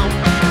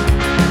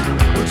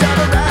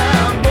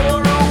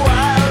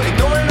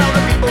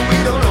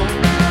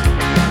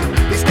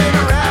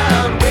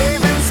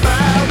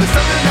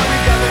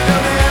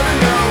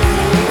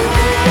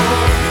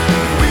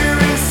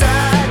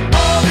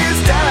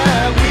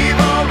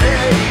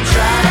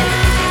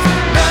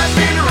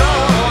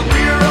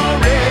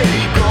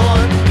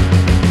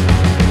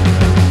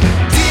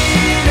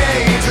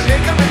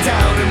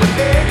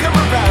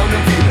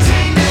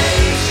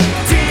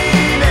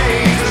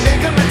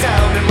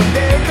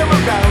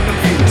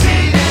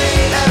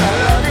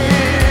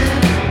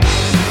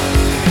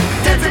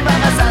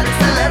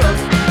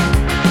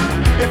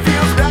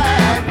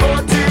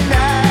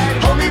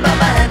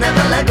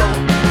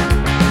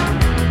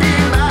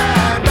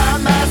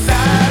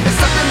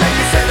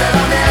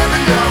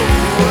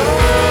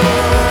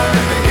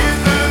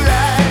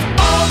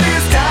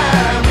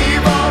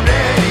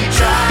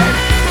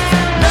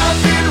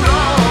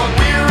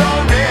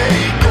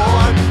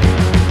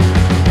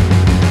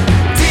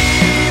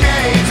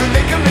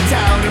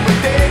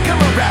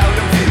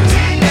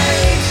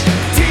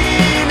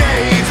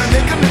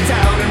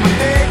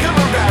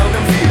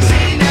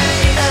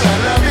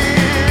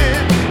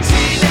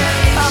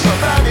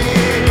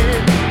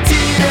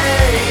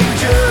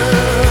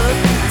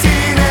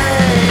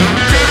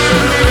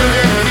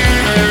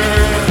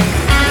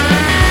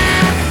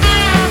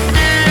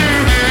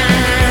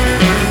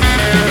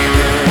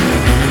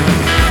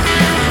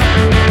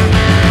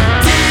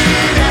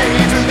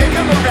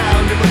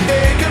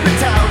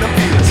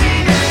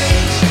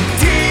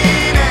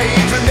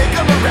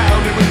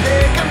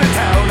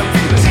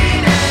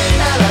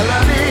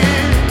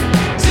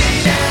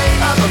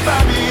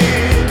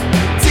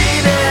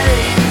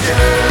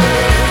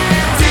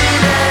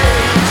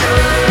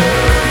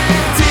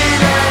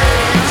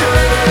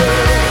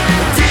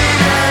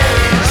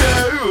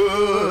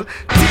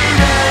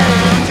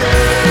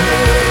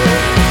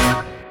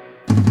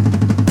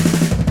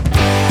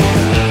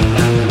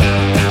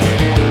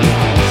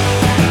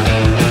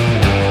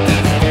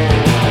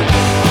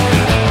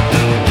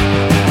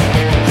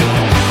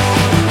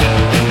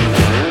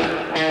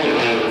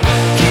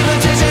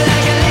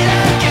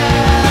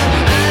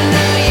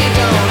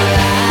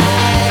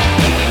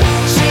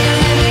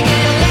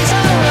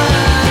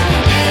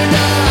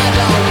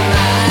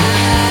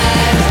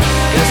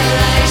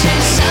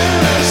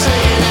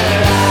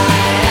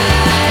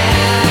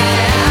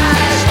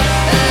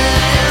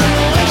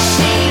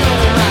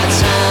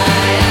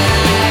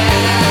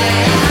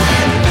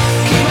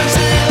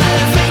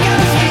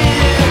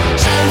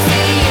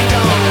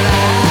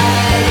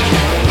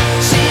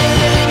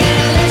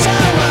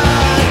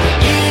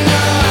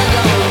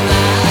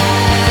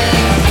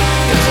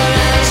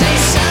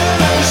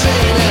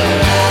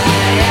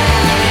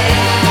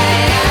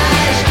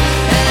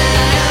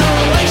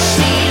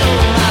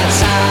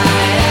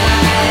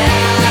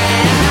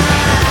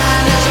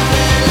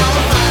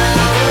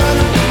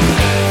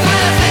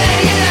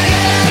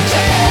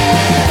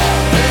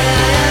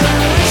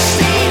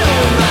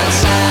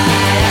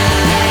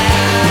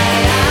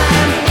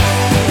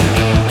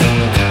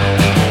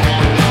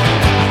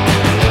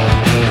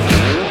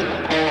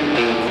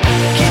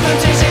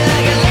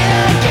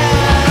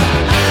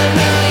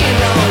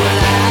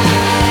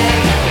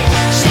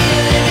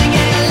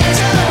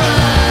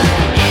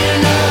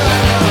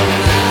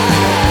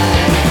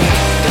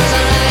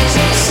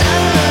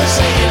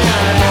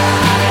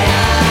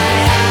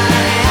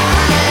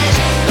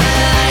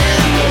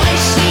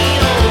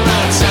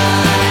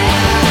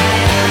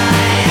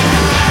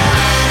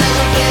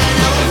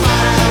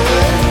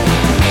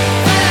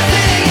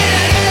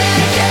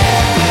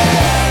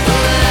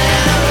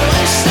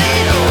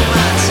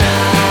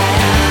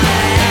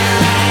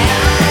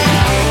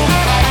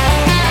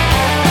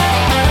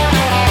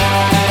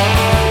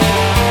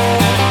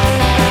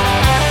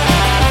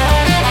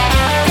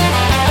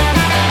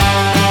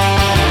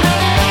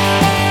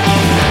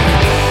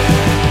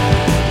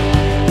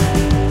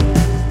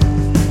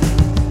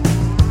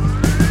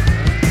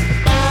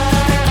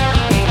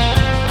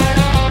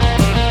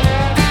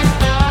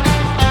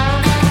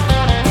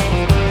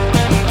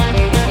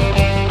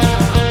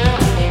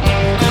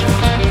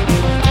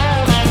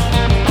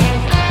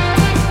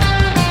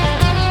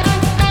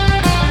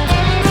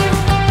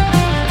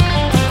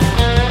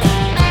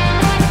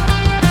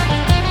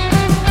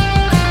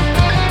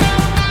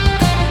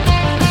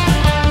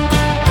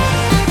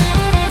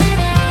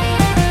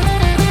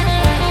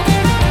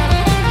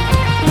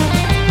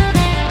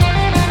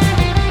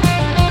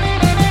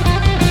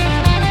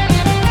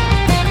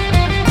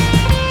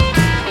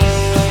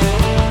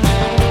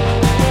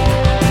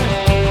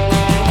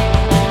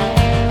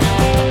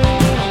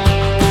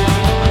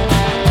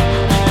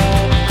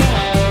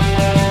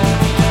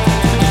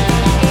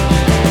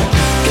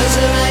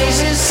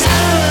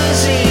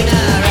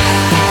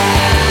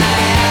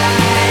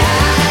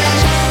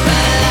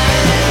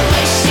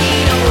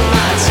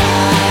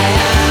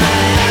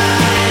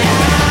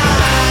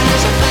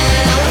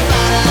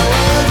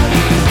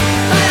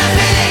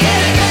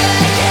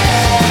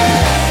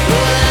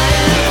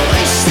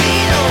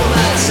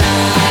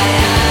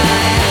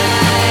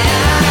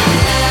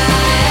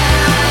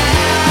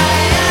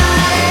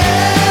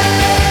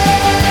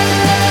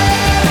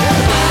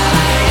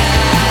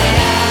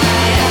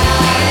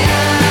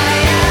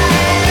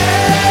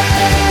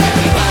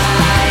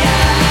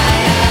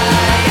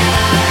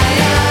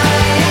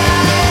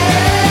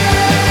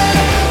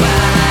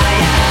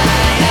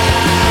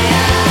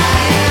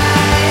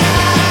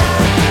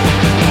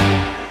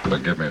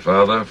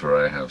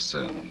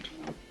 concerned.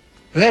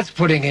 That's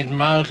putting it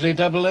mildly,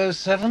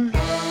 007.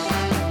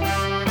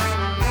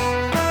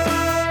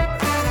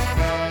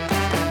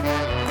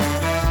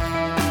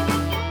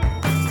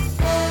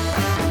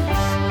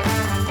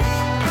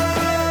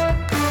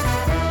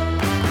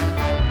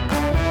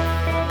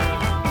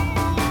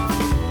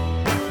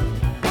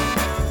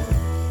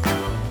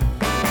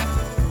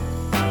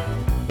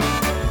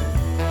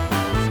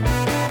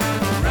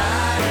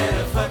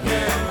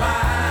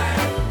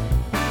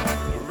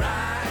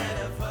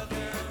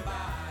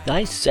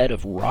 Nice set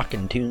of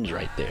rockin' tunes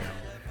right there.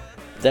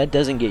 If that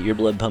doesn't get your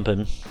blood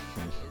pumping.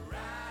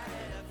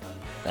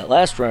 That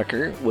last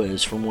rocker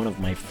was from one of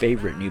my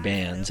favorite new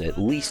bands, at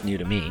least new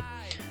to me.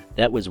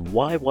 That was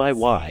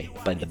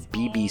YYY by the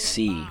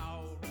BBC.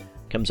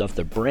 Comes off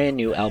their brand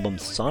new album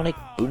Sonic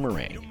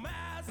Boomerang.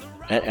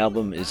 That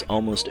album is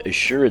almost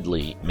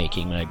assuredly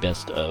making my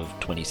best of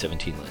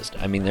 2017 list.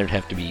 I mean, there'd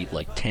have to be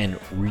like 10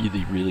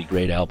 really, really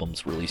great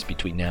albums released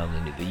between now and the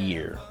end of the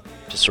year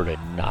to sort of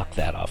knock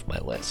that off my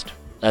list.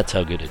 That's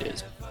how good it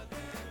is.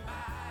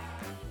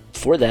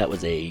 Before that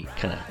was a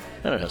kind of,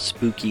 I don't know,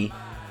 spooky,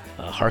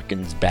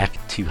 harkens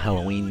back to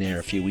Halloween there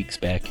a few weeks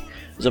back.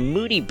 It was a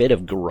moody bit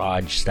of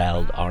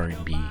garage-styled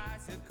R&B.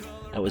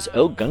 That was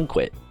Oh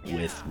Gunquit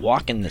with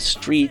Walkin' the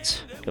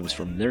Streets. Comes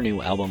from their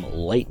new album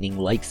Lightning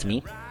Likes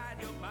Me.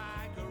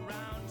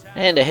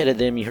 And ahead of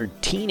them you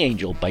heard Teen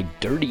Angel by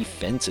Dirty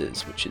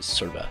Fences, which is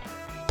sort of a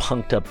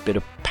punked up bit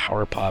of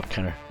power pop,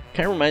 kind of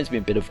reminds me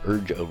a bit of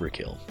Urge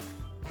Overkill.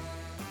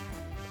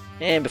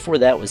 And before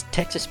that was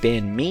Texas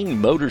band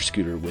Mean Motor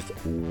Scooter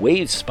with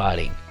Wave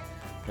Spotting.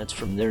 That's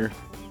from their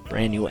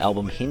brand new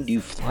album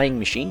Hindu Flying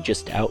Machine,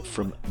 just out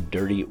from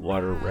Dirty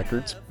Water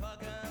Records.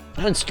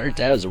 That one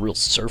starts out as a real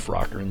surf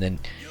rocker and then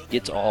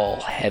gets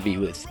all heavy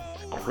with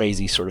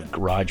crazy sort of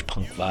garage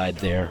punk vibe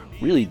there.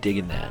 Really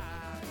digging that.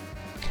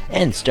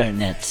 And starting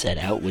that set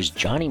out was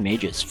Johnny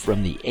Magus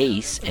from the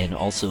Ace and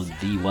also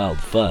The Wild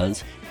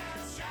Fuzz.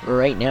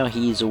 Right now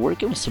he's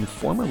working with some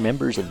former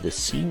members of the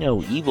See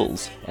No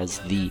Evils as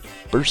the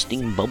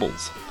Bursting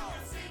Bubbles.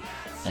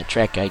 That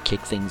track I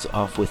kicked things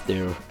off with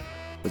there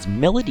was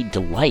Melody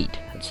Delight.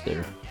 That's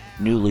their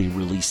newly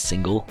released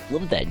single.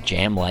 Love that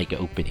jam-like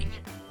opening.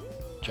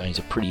 Johnny's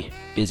a pretty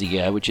busy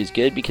guy, which is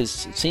good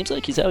because it seems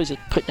like he's always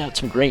putting out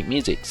some great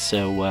music,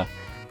 so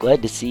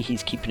glad to see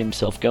he's keeping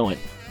himself going.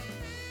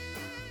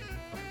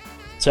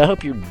 So I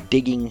hope you're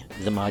digging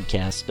the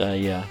Modcast.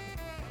 I'm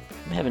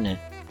having a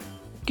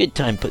good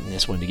time putting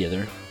this one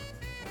together.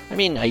 I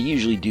mean, I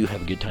usually do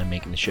have a good time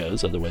making the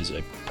shows, otherwise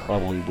I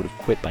probably would have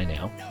quit by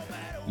now.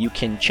 You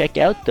can check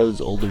out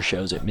those older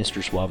shows at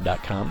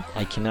MrSuave.com.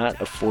 I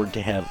cannot afford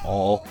to have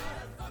all,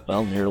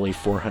 nearly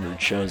 400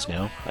 shows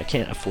now. I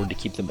can't afford to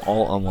keep them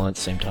all online at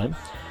the same time.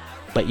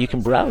 But you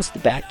can browse the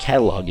back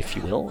catalog, if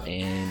you will,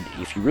 and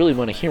if you really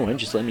want to hear one,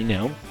 just let me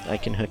know. I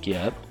can hook you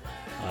up.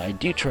 I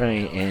do try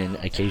and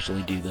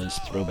occasionally do those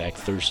Throwback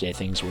Thursday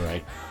things where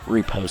I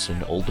repost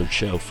an older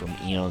show from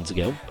eons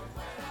ago.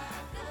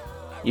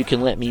 You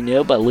can let me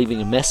know by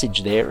leaving a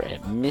message there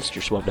at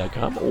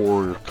MrSuave.com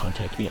or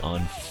contact me on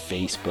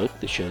Facebook.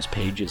 The show's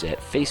page is at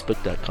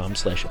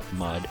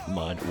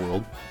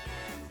facebook.com/modworld.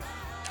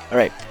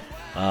 Alright,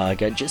 I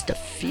got just a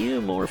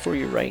few more for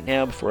you right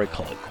now before I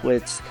call it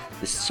quits.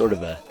 This is sort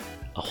of a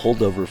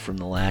holdover from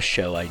the last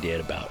show I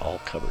did about all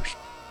covers.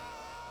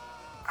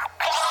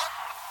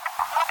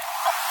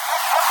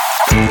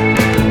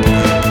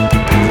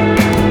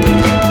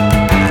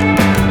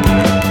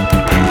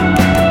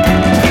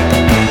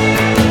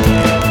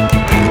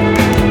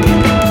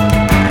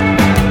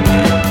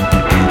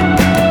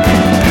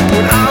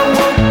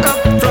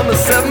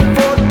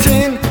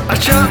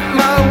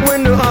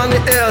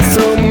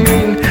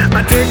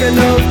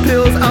 Enough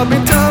pills, I'll be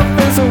tough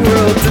as the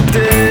world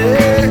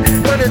today.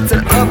 But it's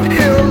an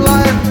uphill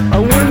life, I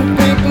wouldn't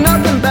think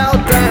nothing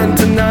about dying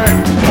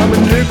tonight. I'm a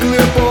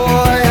nuclear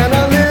boy and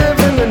I live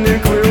in the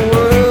nuclear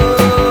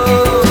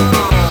world.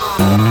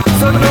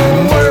 So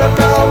don't worry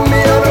about me,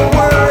 I don't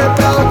worry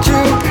about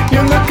you.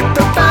 You look at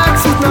the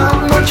facts, there's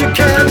not much you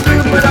can do.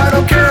 But I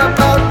don't care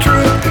about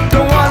truth,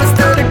 don't want a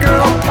steady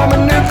girl. I'm a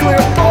nuclear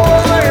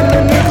boy in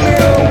the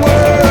nuclear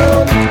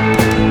world.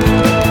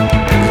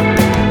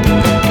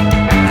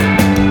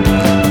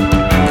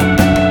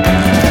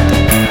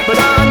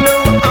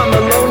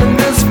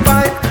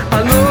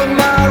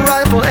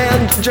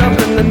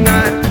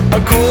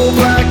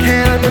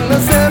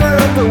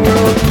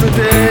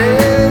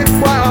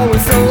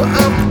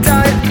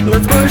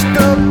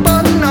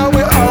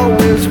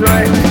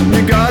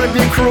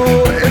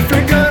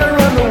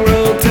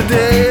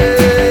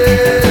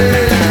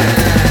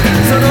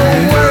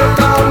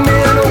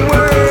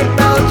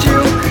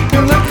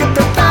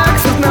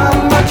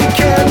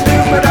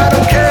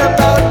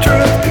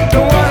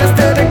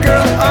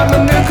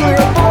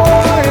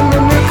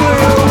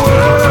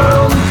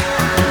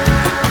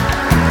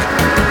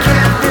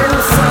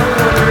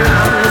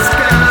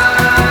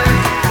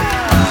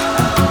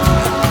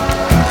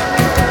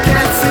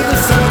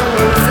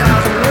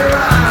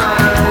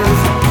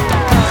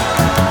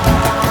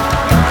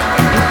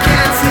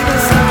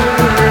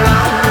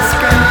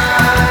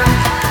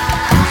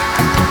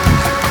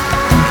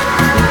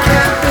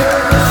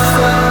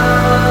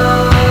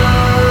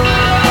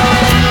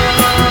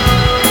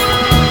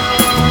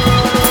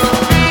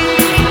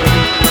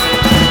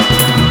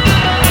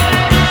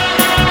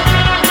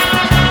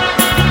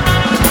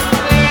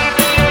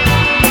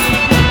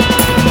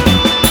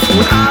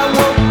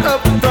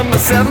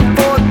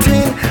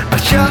 7:14, I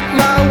shut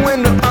my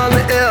window on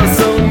the air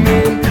so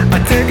mean. I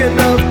take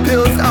enough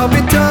pills, I'll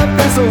be tough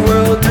as the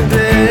world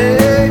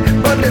today.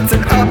 But it's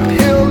an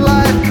uphill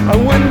life, I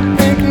wouldn't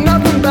think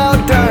nothing about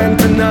dying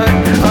tonight.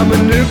 I'm a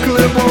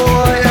nuclear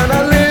boy and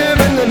I live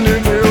in the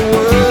nuclear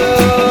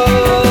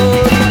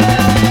world.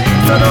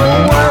 So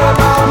don't worry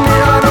about me,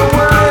 I don't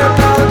worry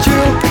about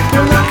you.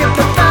 You look at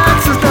the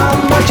facts, there's not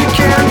much you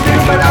can do.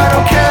 But I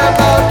don't care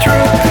about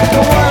truth, the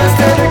one is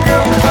dead to go.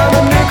 I'm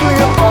a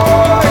nuclear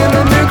boy in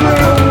the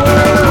nuclear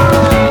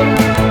world.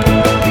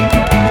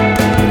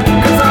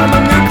 'Cause I'm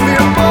a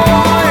nuclear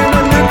boy in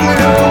the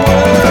nuclear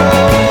world.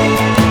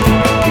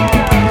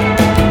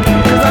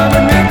 'Cause I'm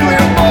a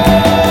nuclear boy.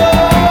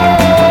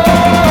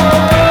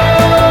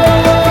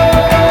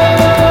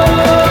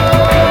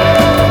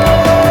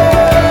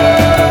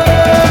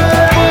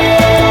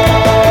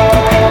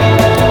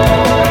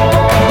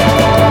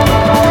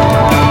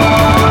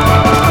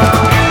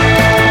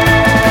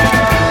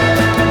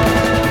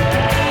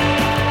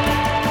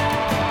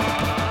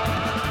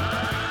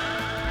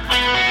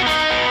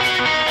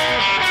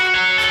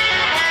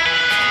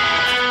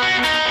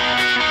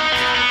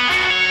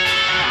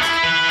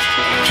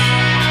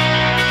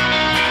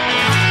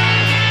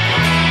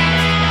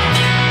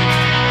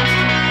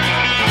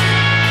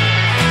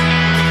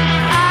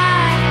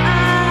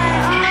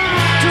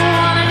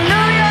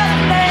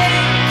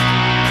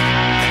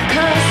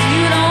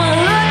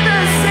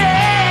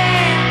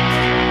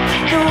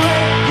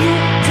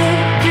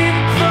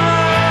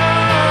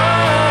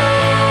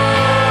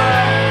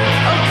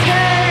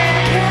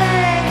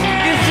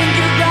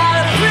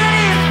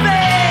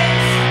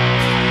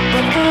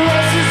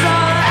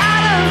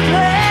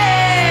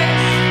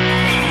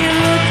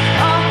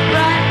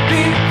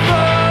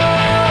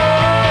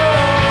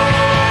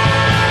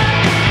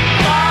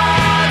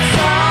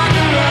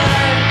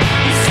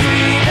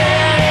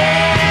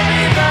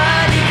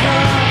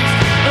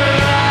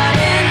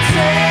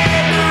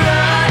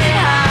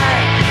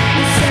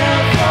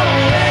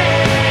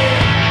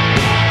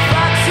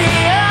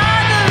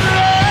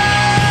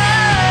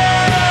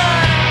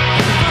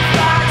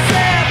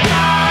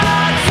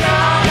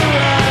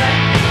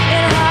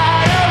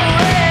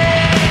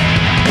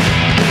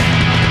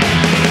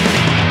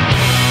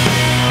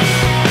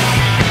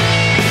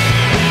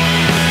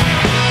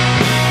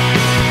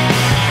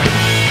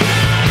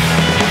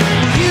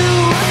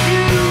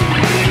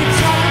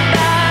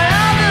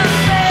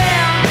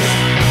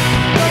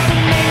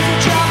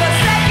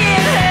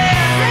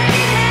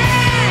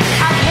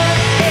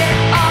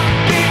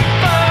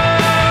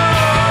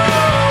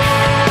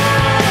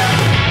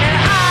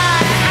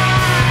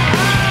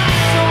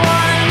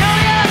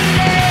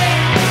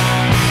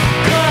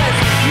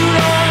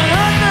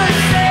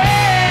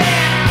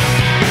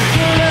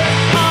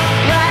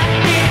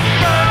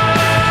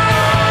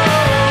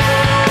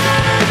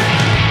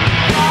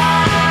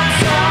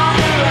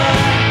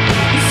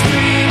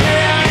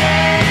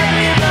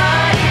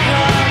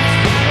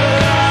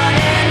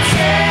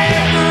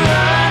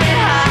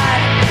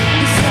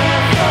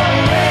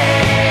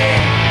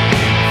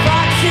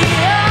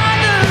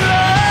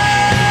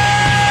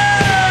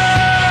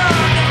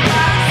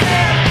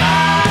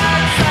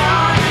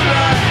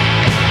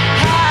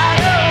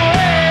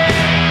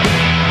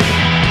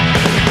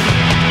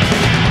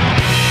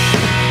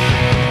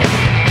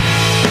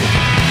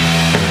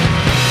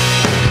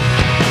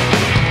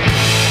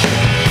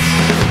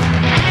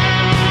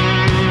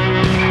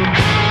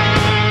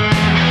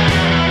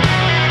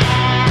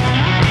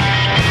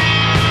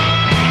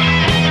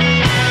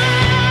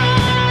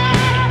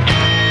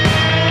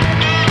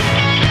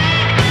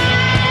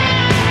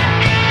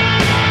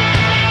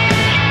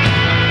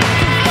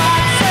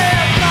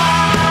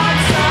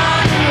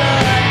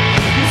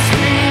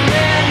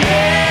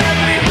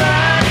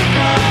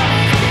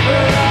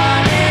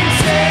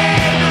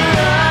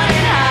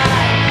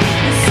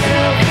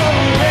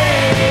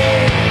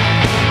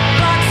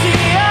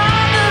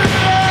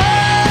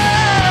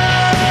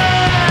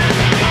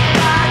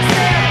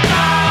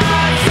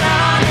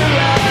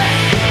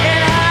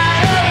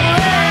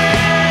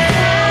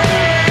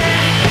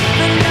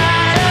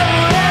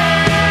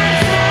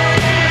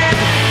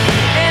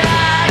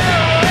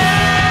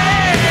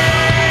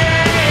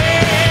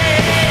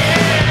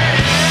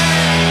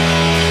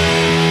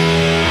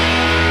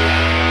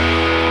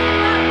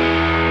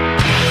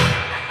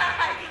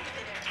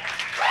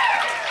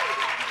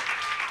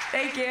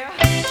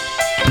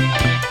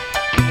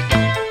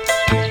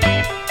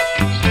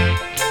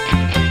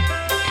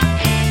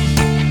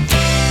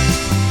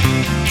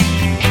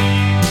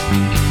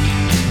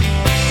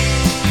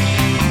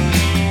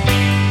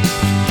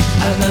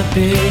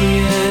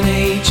 billion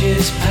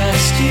ages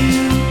past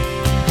you,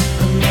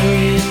 a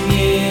million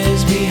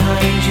years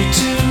behind you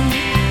too,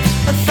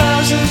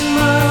 1,000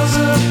 miles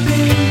up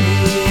in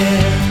the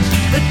air,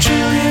 a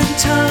trillion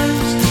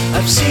times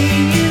I've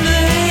seen you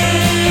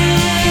there.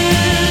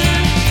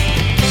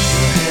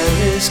 Your hair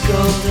is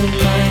golden,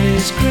 mine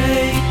is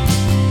grey,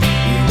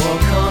 we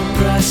walk on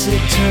grass,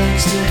 it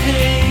turns to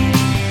hay.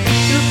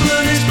 Your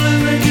blood is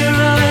blue and your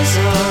eyes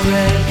are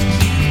red,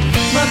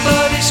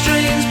 body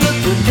strains, but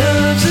the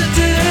nerves are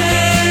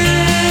dead.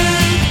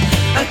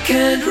 I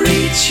can't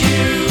reach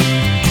you.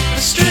 I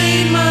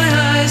strain my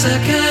eyes, I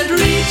can't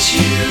reach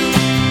you.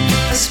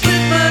 I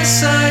split my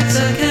sides,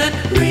 I can't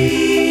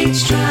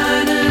reach.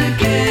 Trying to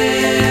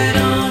get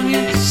on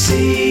you to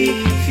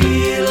see,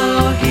 feel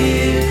or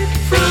hear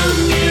from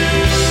you.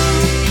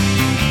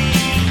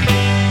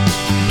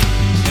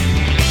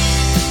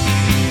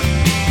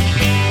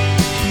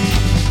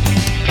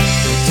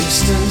 The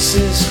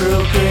distances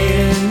grow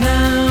greater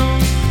now.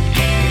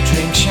 You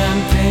drink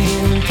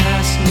champagne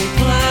past me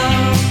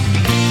plow.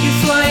 You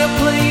fly a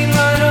plane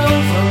right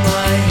over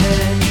my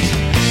head.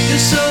 You're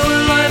so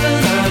alive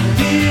and I'm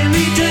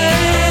nearly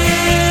dead.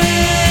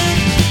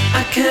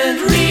 I can't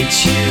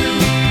reach you.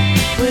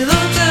 With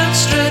arms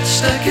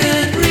outstretched, I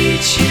can't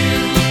reach you.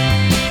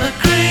 I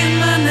crane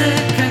my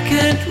neck, I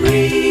can't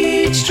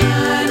reach.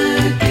 Trying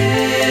to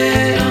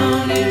get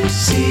on you to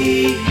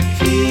see,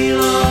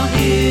 feel or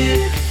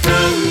hear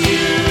from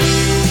you.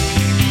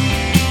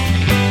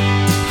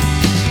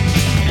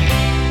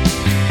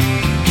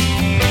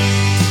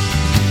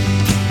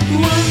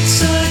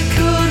 Once I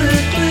caught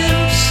a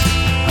glimpse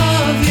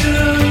of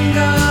your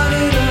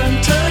unguarded,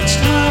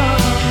 untouched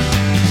heart.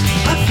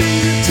 Our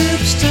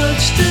fingertips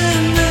touched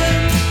and then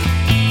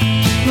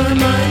my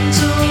mind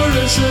tore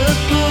us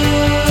apart.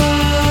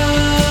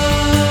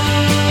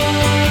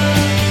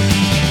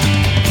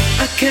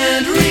 I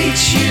can't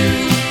reach you.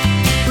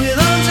 With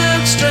arms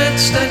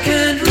outstretched, I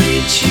can't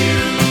reach you.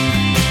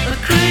 I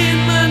crane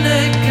my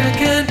neck, I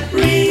can't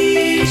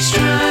reach.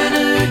 Trying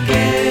to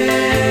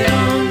get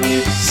on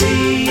you to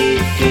see,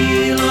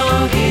 feel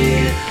or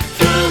hear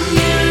from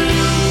you.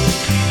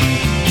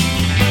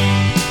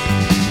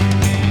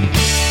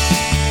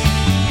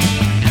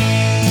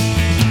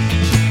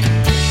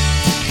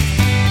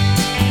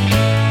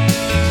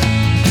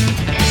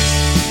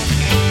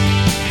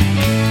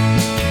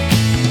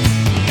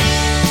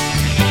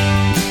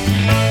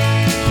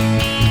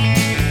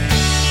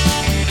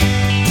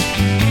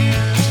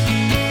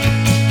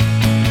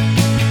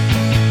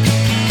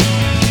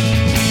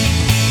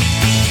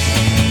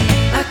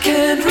 I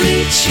can't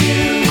reach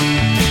you.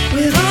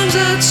 With arms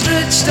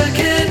outstretched, I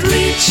can't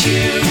reach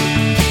you.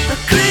 I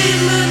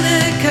crane my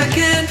neck, I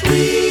can't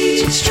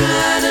reach.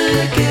 Trying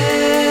to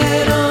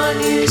get on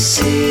you,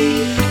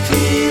 see,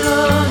 feel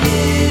or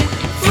hear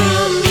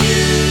from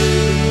you.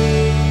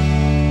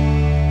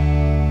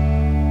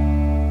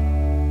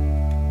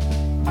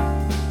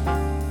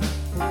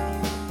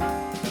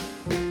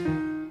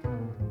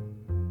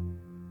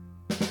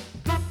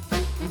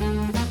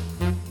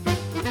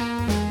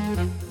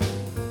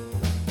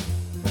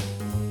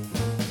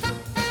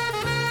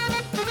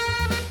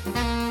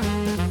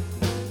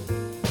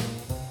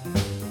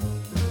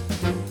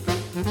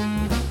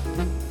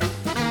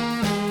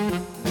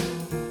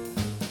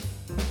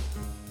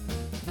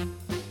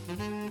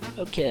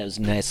 Okay, that was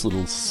a nice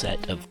little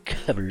set of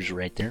covers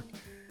right there.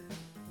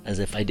 As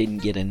if I didn't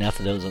get enough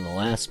of those on the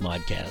last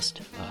modcast,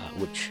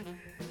 which,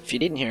 if you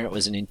didn't hear, it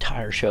was an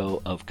entire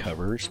show of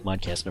covers.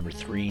 Modcast number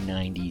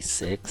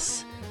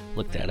 396.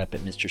 Look that up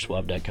at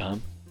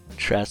MrSwab.com.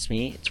 Trust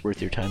me, it's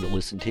worth your time to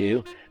listen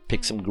to.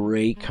 Pick some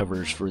great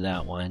covers for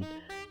that one.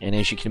 And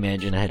as you can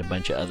imagine, I had a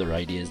bunch of other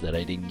ideas that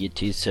I didn't get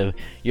to, so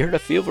you heard a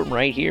few of them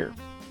right here.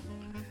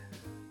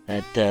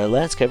 That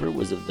last cover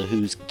was of The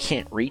Who's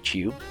Can't Reach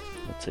You.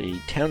 That's a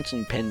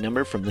Townsend Pen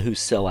number from The Who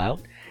Sell Out,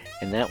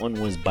 and that one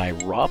was by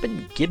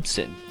Robin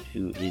Gibson,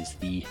 who is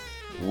the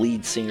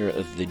lead singer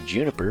of the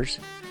Junipers.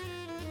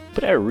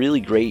 Put out a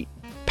really great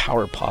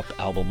power pop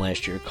album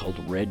last year called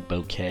Red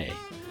Bouquet.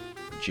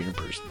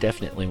 Junipers,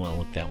 definitely want to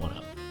look that one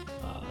up.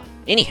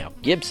 Anyhow,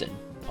 Gibson,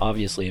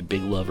 obviously a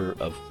big lover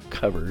of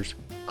covers,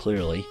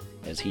 clearly,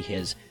 as he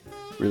has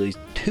released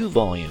 2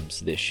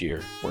 volumes this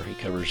year where he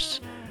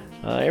covers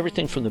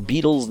everything from the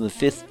Beatles and the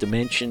Fifth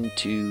Dimension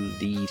to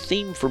the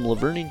theme from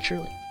Laverne and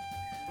Shirley.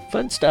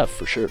 Fun stuff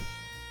for sure.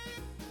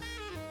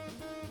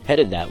 Head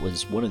of that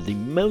was one of the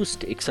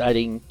most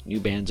exciting new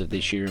bands of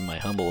this year in my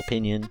humble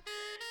opinion.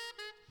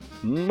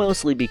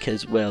 Mostly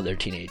because, well, they're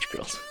teenage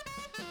girls.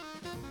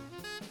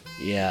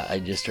 Yeah, I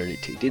just heard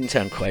it too. Didn't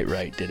sound quite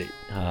right, did it?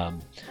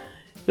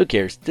 Who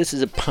cares? This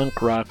is a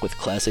punk rock with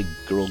classic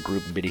girl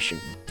group British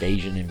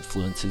invasion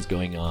influences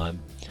going on.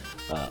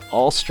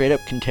 All straight up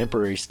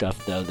contemporary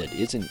stuff, though, that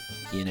isn't,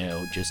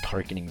 just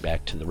harkening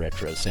back to the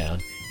retro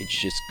sound.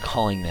 It's just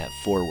calling that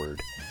forward.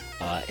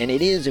 And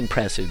it is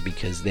impressive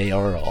because they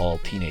are all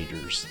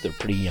teenagers. They're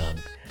pretty young.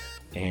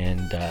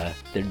 And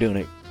they're doing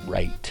it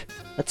right.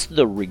 That's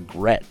The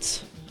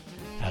Regrets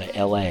out of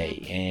LA.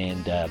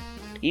 And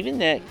even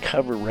that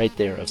cover right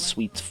there of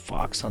Sweet's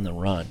Fox on the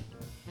Run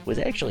was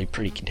actually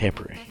pretty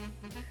contemporary.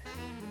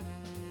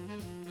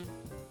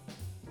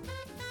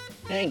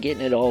 And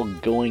getting it all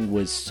going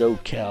was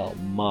SoCal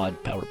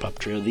mod power pop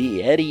trio,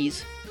 The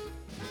Eddies.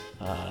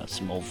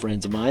 Some old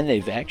friends of mine,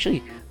 they've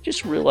actually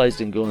just realized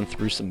in going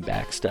through some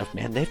back stuff,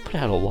 man, they've put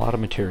out a lot of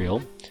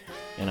material,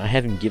 and I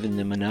haven't given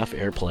them enough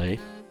airplay,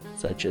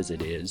 such as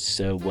it is,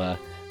 so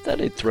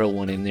thought I'd throw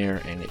one in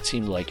there, and it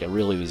seemed like I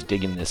really was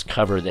digging this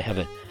cover. They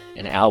have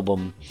an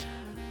album,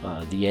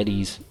 The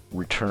Eddies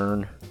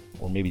Return,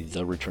 or maybe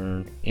The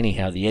Return.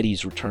 Anyhow, The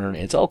Eddies Return.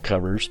 It's all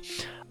covers.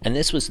 And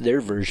this was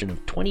their version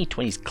of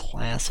 2020's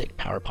classic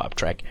power pop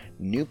track,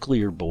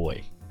 Nuclear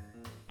Boy.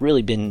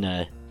 Really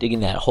been digging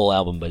that whole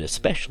album, but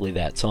especially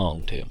that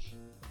song, too.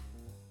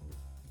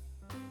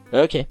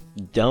 Okay,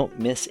 don't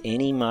miss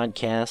any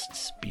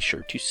modcasts. Be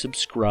sure to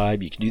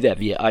subscribe. You can do that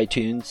via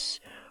iTunes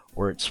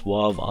or at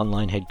Suave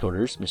Online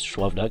Headquarters,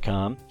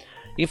 MrSuave.com.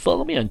 You can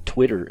follow me on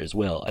Twitter as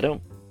well. I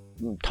don't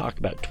talk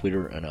about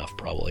Twitter enough,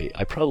 probably.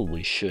 I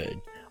probably should.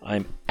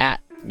 I'm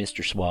at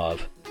Mr.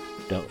 Suave.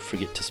 Don't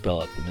forget to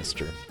spell out the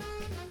Mr.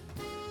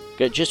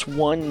 Got just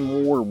one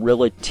more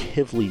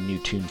relatively new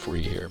tune for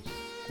you here.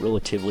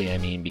 Relatively, I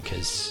mean,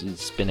 because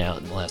it's been out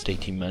in the last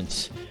 18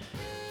 months.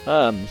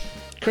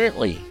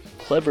 Currently,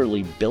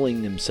 cleverly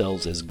billing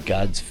themselves as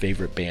God's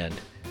favorite band.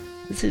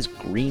 This is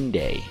Green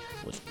Day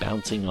with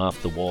Bouncing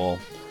Off the Wall.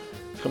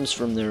 It comes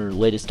from their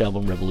latest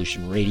album,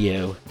 Revolution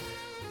Radio,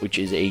 which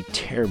is a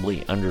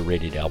terribly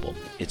underrated album.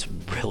 It's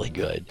really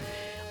good.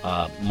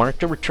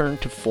 Marked a return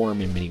to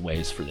form in many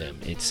ways for them.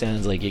 It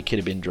sounds like it could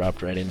have been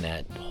dropped right in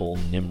that whole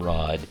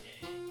Nimrod,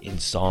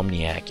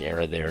 Insomniac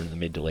era there in the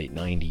mid to late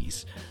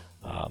 90s.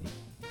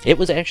 It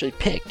was actually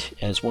picked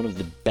as one of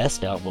the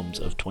best albums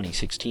of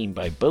 2016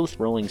 by both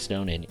Rolling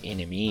Stone and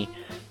NME,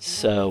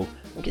 so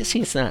I'm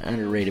guessing it's not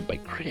underrated by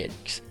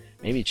critics.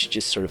 Maybe it's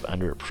just sort of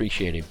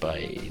underappreciated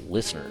by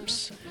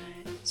listeners.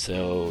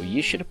 So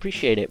you should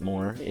appreciate it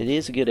more. It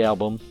is a good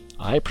album.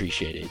 I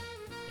appreciate it.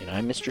 And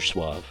I'm Mr.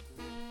 Suave.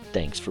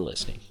 Thanks for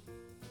listening.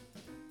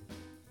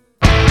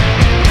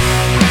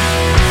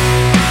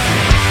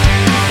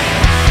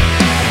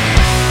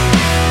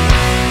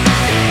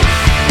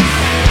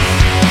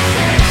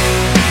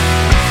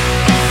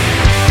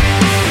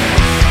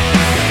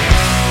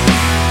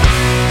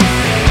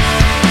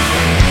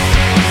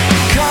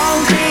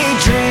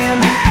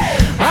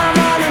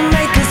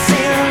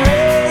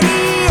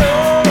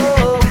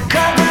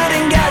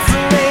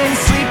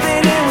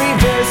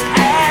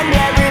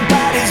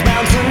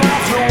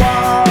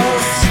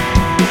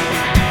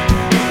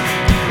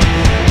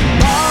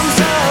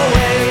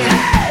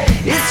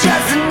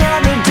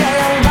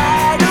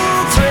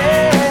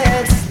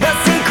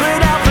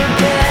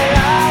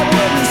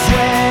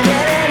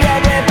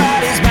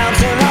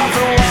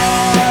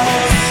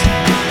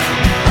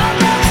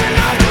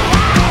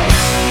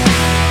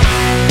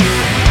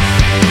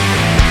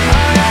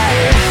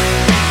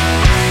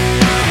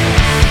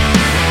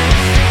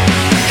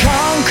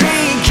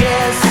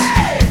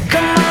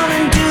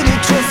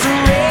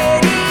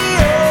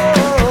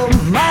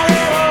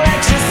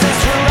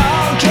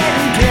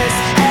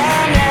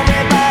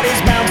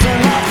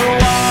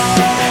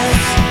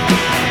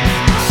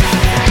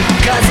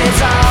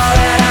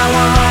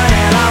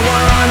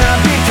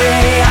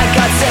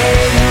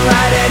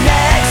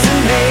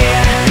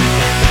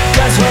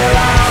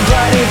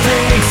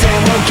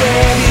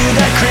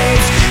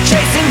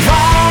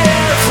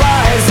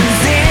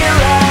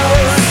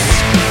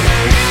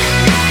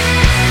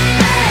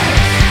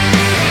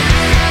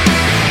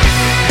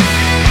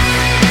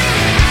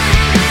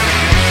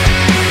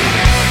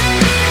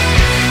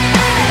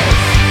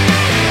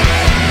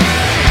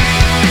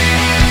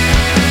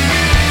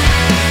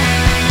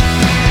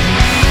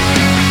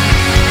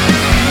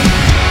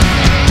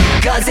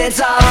 It's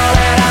all